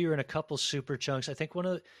I know you're in a couple Superchunks. I think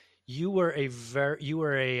you were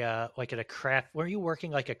like at a craft. Were you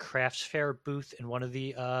working like a crafts fair booth in one of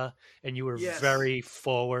the? And you were very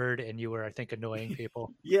forward, and you were, I think, annoying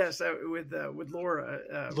people. Yes, with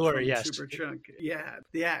Laura. Laura, yes. Superchunk. Yeah.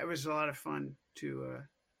 It was a lot of fun to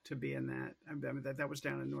be in that. I mean, that was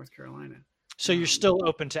down in North Carolina. So you're still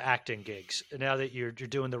open to acting gigs now that you're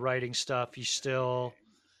doing the writing stuff. You still.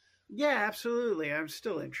 Yeah, absolutely. I'm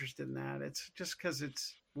still interested in that. It's just because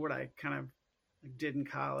it's what I kind of did in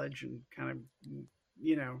college and kind of,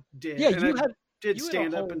 did. Yeah, and you did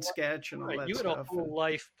stand up and sketch and all that stuff. You had a whole and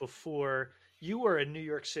life before. You were a New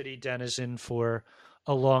York City denizen for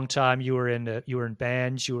a long time. You were in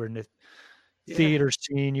bands. You were in the theater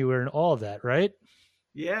scene. You were in all of that, right?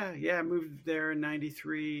 Yeah. I moved there in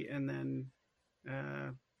 '93 and then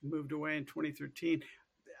moved away in 2013.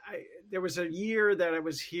 There was a year that I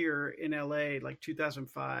was here in LA, like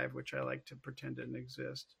 2005, which I like to pretend didn't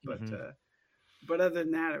exist. But but other than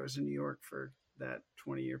that, I was in New York for that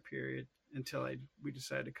 20-year period until we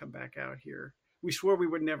decided to come back out here. We swore we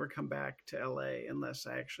would never come back to LA unless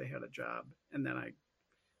I actually had a job, and then I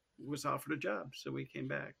was offered a job, so we came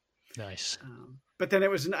back. Nice. But then I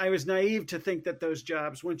was naive to think that those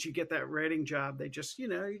jobs, once you get that writing job, they just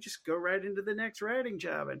you just go right into the next writing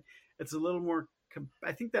job, and it's a little more.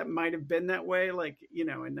 I think that might have been that way, like, in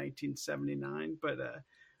 1979, but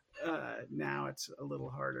now it's a little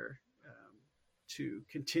harder to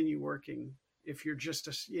continue working. If you're just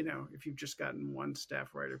if you've just gotten one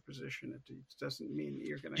staff writer position, it doesn't mean that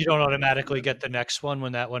you're going to. You don't automatically get the next one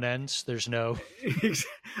when that one ends. There's no.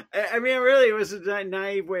 I mean, really, it was a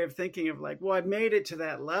naive way of thinking of like, well, I've made it to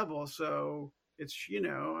that level, so it's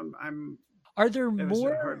I'm. Are there it more? was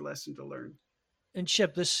a hard lesson to learn. And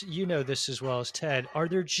Chip, this this as well as Ted. Are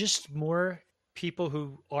there just more people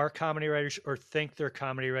who are comedy writers or think they're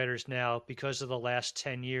comedy writers now because of the last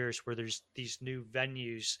 10 years where there's these new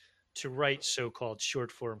venues to write so-called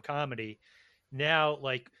short form comedy. Now,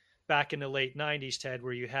 like back in the late 90s, Ted,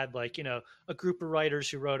 where you had like, a group of writers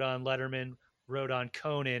who wrote on Letterman, wrote on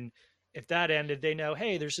Conan. If that ended, they know,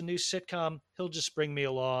 hey, there's a new sitcom. He'll just bring me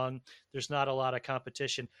along. There's not a lot of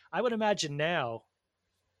competition. I would imagine now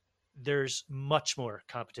there's much more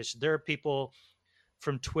competition. There are people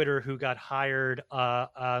from Twitter who got hired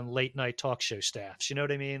on late night talk show staffs. You know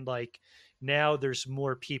what I mean? Like now there's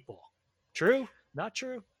more people. True? Not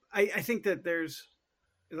true? I think that there's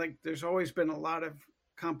always been a lot of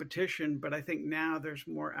competition, but I think now there's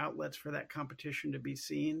more outlets for that competition to be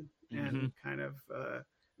seen and kind of,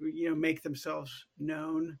 make themselves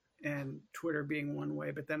known, and Twitter being one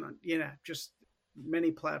way, but then, just many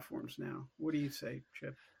platforms now. What do you say,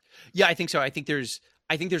 Chip? Yeah, I think so. I think there's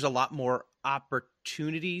a lot more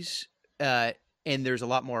opportunities, and there's a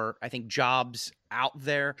lot more, I think, jobs out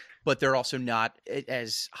there, but they're also not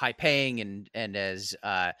as high paying and as,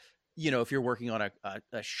 if you're working on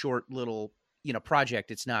a short little,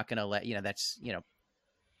 project, it's not going to let, that's,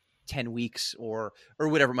 10 weeks or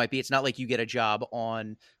whatever it might be. It's not like you get a job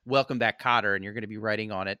on Welcome Back, Kotter, and you're going to be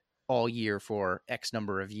writing on it all year for X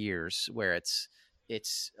number of years, where it's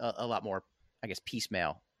a lot more, I guess,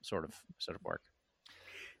 piecemeal sort of work.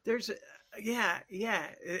 There's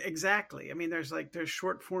exactly. I mean, there's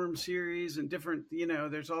short form series and different,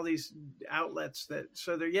 there's all these outlets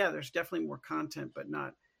there's definitely more content, but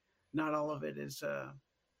not all of it is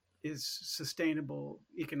sustainable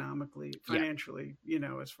economically, financially,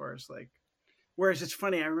 as far as whereas it's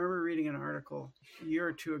funny. I remember reading an article a year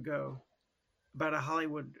or two ago about a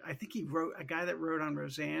Hollywood, I think a guy that wrote on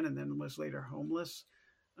Roseanne and then was later homeless,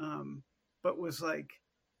 but was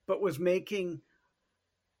making,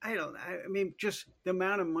 just the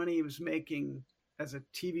amount of money he was making as a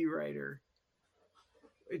TV writer,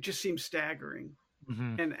 it just seems staggering.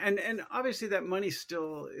 Mm-hmm. And obviously that money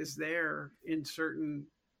still is there in certain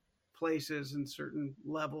places and certain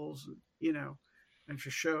levels, if a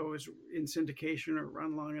show is in syndication or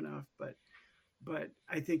run long enough. But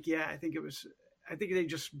I think they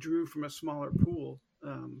just drew from a smaller pool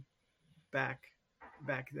back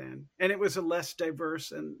then, and it was a less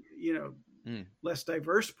diverse and less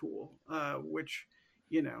diverse pool, which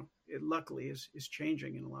it luckily is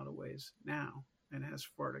changing in a lot of ways now and has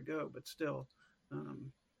far to go, but still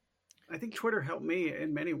I think Twitter helped me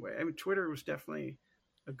in many ways. I mean, Twitter was definitely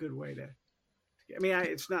a good way to,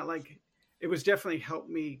 it's not like it was definitely helped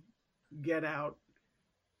me get out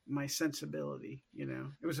my sensibility.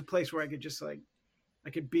 It was a place where I could just I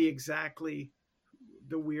could be exactly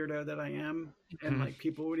the weirdo that I am, and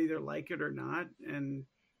people would either like it or not, and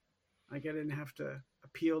I didn't have to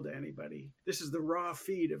appeal to anybody. This is the raw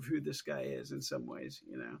feed of who this guy is in some ways,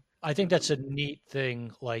 I think that's a neat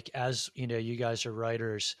thing. As you guys are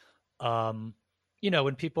writers,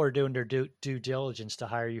 when people are doing their due diligence to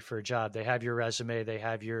hire you for a job, they have your resume, they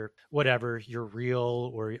have your whatever, your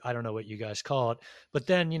reel, or I don't know what you guys call it. But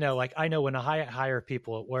then, I know when I hire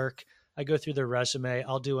people at work, I go through their resume,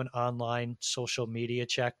 I'll do an online social media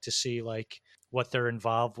check to see what they're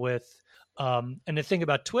involved with. And the thing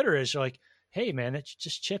about Twitter is hey man, it's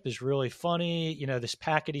just Chip is really funny. This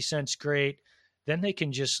packet he sent's great. Then they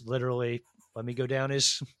can just literally let me go down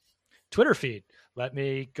his Twitter feed. Let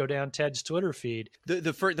me go down Ted's Twitter feed.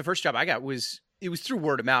 The first job I got was through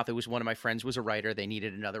word of mouth. It was one of my friends was a writer. They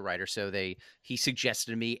needed another writer, so he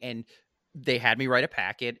suggested to me, and they had me write a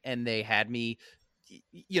packet, and they had me,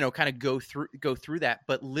 kind of go through that.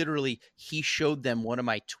 But literally, he showed them one of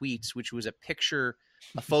my tweets, which was a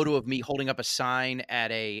photo of me holding up a sign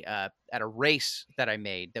at a race that I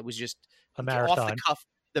made. That was just a marathon. Off the cuff,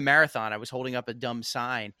 the marathon. I was holding up a dumb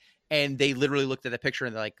sign. And they literally looked at the picture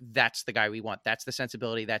and they're like, that's the guy we want. That's the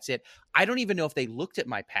sensibility. That's it. I don't even know if they looked at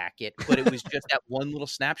my packet, but it was just that one little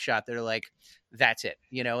snapshot. They're like, that's it.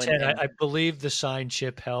 Ted, I believe the sign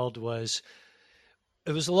Chip held was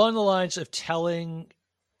along the lines of telling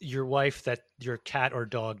your wife that your cat or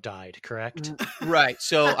dog died, correct? Right.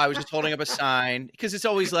 So I was just holding up a sign because it's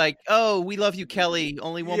always like, oh, we love you, Kelly.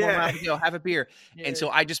 Only one more round to go. Have a beer. Yeah. And so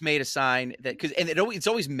I just made a sign it's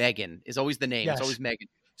always Megan is always the name. Yes. It's always Megan.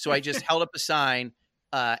 So I just held up a sign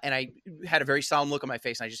and I had a very solemn look on my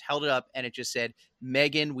face. And I just held it up and it just said,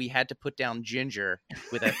 Megan, we had to put down Ginger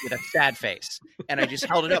with a sad face. And I just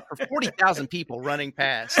held it up for 40,000 people running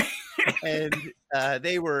past. And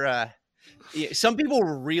they were some people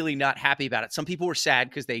were really not happy about it. Some people were sad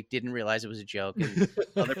because they didn't realize it was a joke. And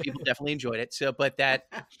other people definitely enjoyed it. So, but that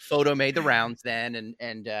photo made the rounds then.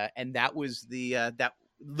 And that was that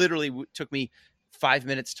literally took me 5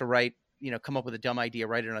 minutes to write come up with a dumb idea,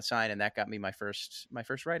 write it on a sign, and that got me my first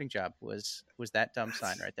writing job was that dumb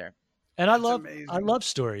sign right there. And I love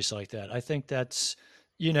stories like that. I think that's,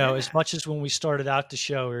 as much as when we started out the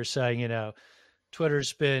show, we were saying,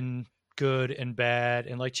 Twitter's been good and bad.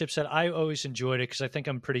 And like Chip said, I always enjoyed it because I think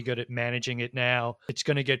I'm pretty good at managing it now. It's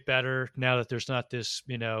going to get better now that there's not this,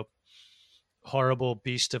 horrible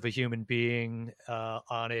beast of a human being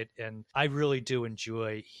on it. And I really do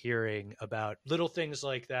enjoy hearing about little things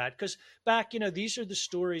like that. Because back, these are the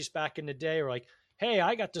stories back in the day where like, hey,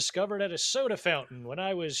 I got discovered at a soda fountain when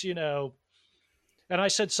I was, and I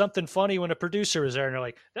said something funny when a producer was there, and they're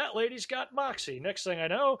like, that lady's got moxie. Next thing I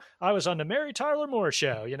know, I was on the Mary Tyler Moore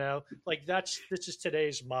show, like this is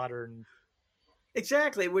today's modern.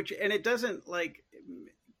 Exactly. And it doesn't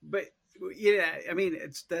but yeah, I mean,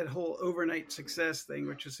 it's that whole overnight success thing,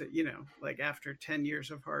 which is, like after 10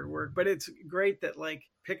 years of hard work, but it's great that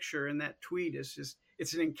picture in that tweet is just,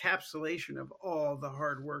 it's an encapsulation of all the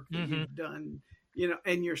hard work that you've done,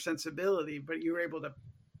 and your sensibility, but you were able to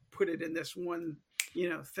put it in this one,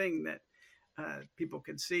 thing that people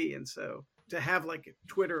could see. And so to have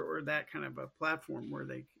Twitter or that kind of a platform where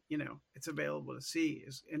they, it's available to see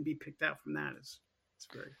and be picked out from that it's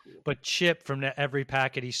very cool. But Chip, from every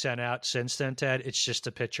packet he sent out since then, Ted, it's just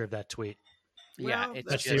a picture of that tweet. Yeah,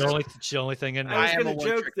 that's the only thing in there. I'm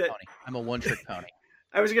a one-trick pony.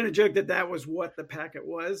 I was going to joke that was what the packet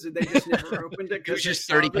was. They just never opened it. It was just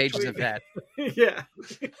 30 pages of that. Yeah.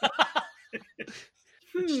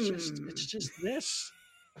 It's just this.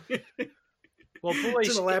 Well, boys,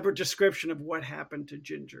 it's an elaborate description of what happened to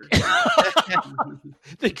Ginger.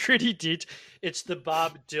 The gritty detail. It's the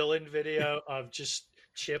Bob Dylan video of just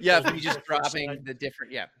Chip. Yeah, you just dropping the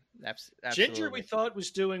different. Yeah, absolutely. Ginger, we thought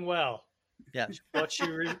was doing well. Yeah, thought she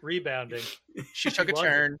rebounding. She took a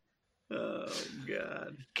turn. Oh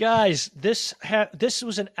God, guys, this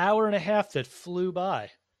was an hour and a half that flew by.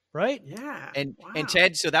 Right? Yeah. And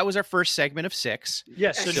Ted, so that was our first segment of 6.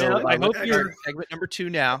 Yes. So now I hope you're segment number 2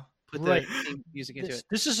 now. Put the music into it.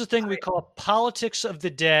 This is the thing we call Politics of the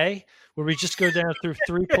Day, where we just go down through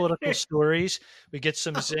 3 political stories. We get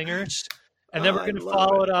some zingers, and then we're going to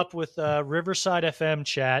follow it up with Riverside FM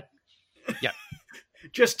chat. Yeah.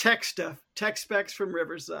 Just tech stuff. Tech specs from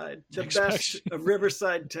Riverside. The best of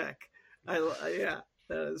Riverside tech. Yeah,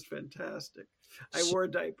 that is fantastic. I wore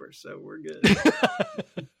a diaper, so we're good.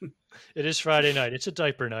 It is Friday night. It's a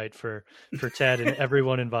diaper night for Ted and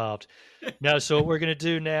everyone involved. Now, so what we're going to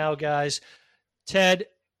do now, guys, Ted,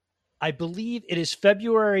 I believe it is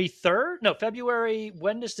February 3rd. No,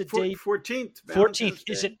 when is the date? 14th. 14th.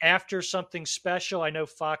 Is it after something special? I know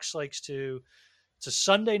Fox it's a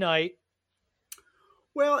Sunday night.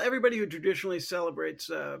 Well, everybody who traditionally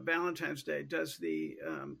celebrates Valentine's Day does the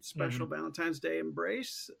special Valentine's Day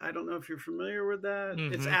embrace. I don't know if you're familiar with that.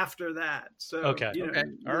 It's after that. So okay.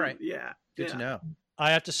 All right. Yeah. Good to know.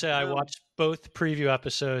 I have to say, I watched both preview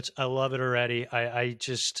episodes. I love it already. I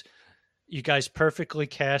just, you guys perfectly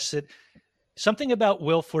cast it. Something about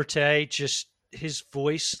Will Forte, just his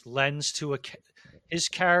voice lends to his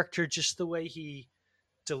character, just the way he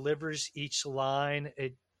delivers each line.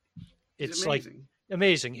 It's amazing.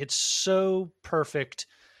 Amazing. It's so perfect.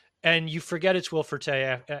 And you forget it's Will Forte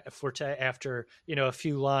after, a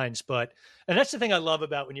few lines. And that's the thing I love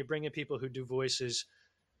about when you bring in people who do voices,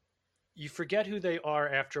 you forget who they are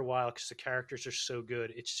after a while because the characters are so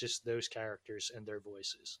good. It's just those characters and their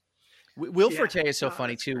voices. Will Forte is so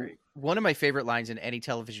funny too. Great. One of my favorite lines in any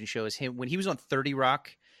television show is him when he was on 30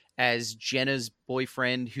 Rock as Jenna's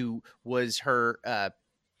boyfriend, who was her,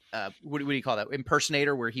 what do you call that?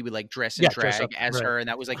 Impersonator, where he would dress in drag as her. And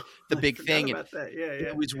that was the big thing. And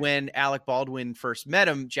it was when Alec Baldwin first met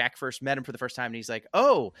him, Jack first met him for the first time. And he's like,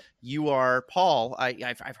 "Oh, you are Paul.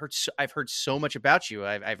 I've heard so much about you.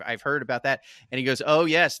 I've heard about that." And he goes, "Oh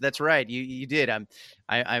yes, that's right. You did. I'm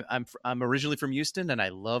originally from Houston and I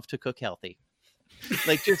love to cook healthy."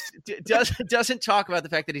 Doesn't talk about the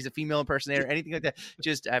fact that he's a female impersonator or anything like that.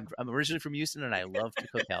 Just I'm originally from Houston and I love to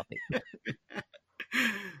cook healthy.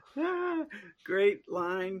 Great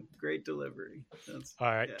line, great delivery. All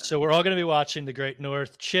right. Yeah. So we're all going to be watching The Great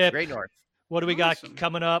North. Chip, Great North. What do we got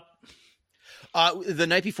coming up? The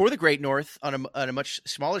night before The Great North on a much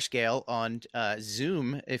smaller scale on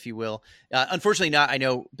Zoom, if you will. Unfortunately not, I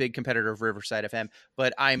know, big competitor of Riverside FM,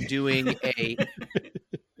 but I'm doing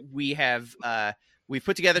we've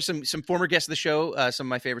put together some former guests of the show, some of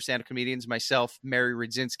my favorite stand-up comedians, myself, Mary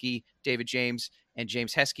Rudzinski, David James, and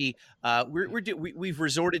James Heskey. We've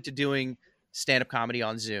resorted to doing stand-up comedy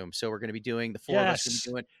on Zoom. So we're going to be doing, the four of us going to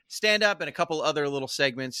be doing stand-up and a couple other little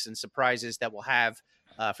segments and surprises that we'll have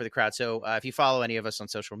for the crowd. So if you follow any of us on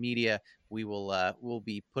social media, we'll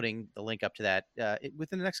be putting the link up to that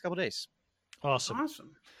within the next couple of days. Awesome.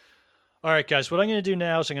 All right, guys, what I'm going to do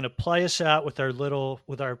now is I'm going to play us out with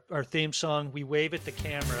our theme song. We wave at the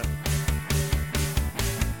camera.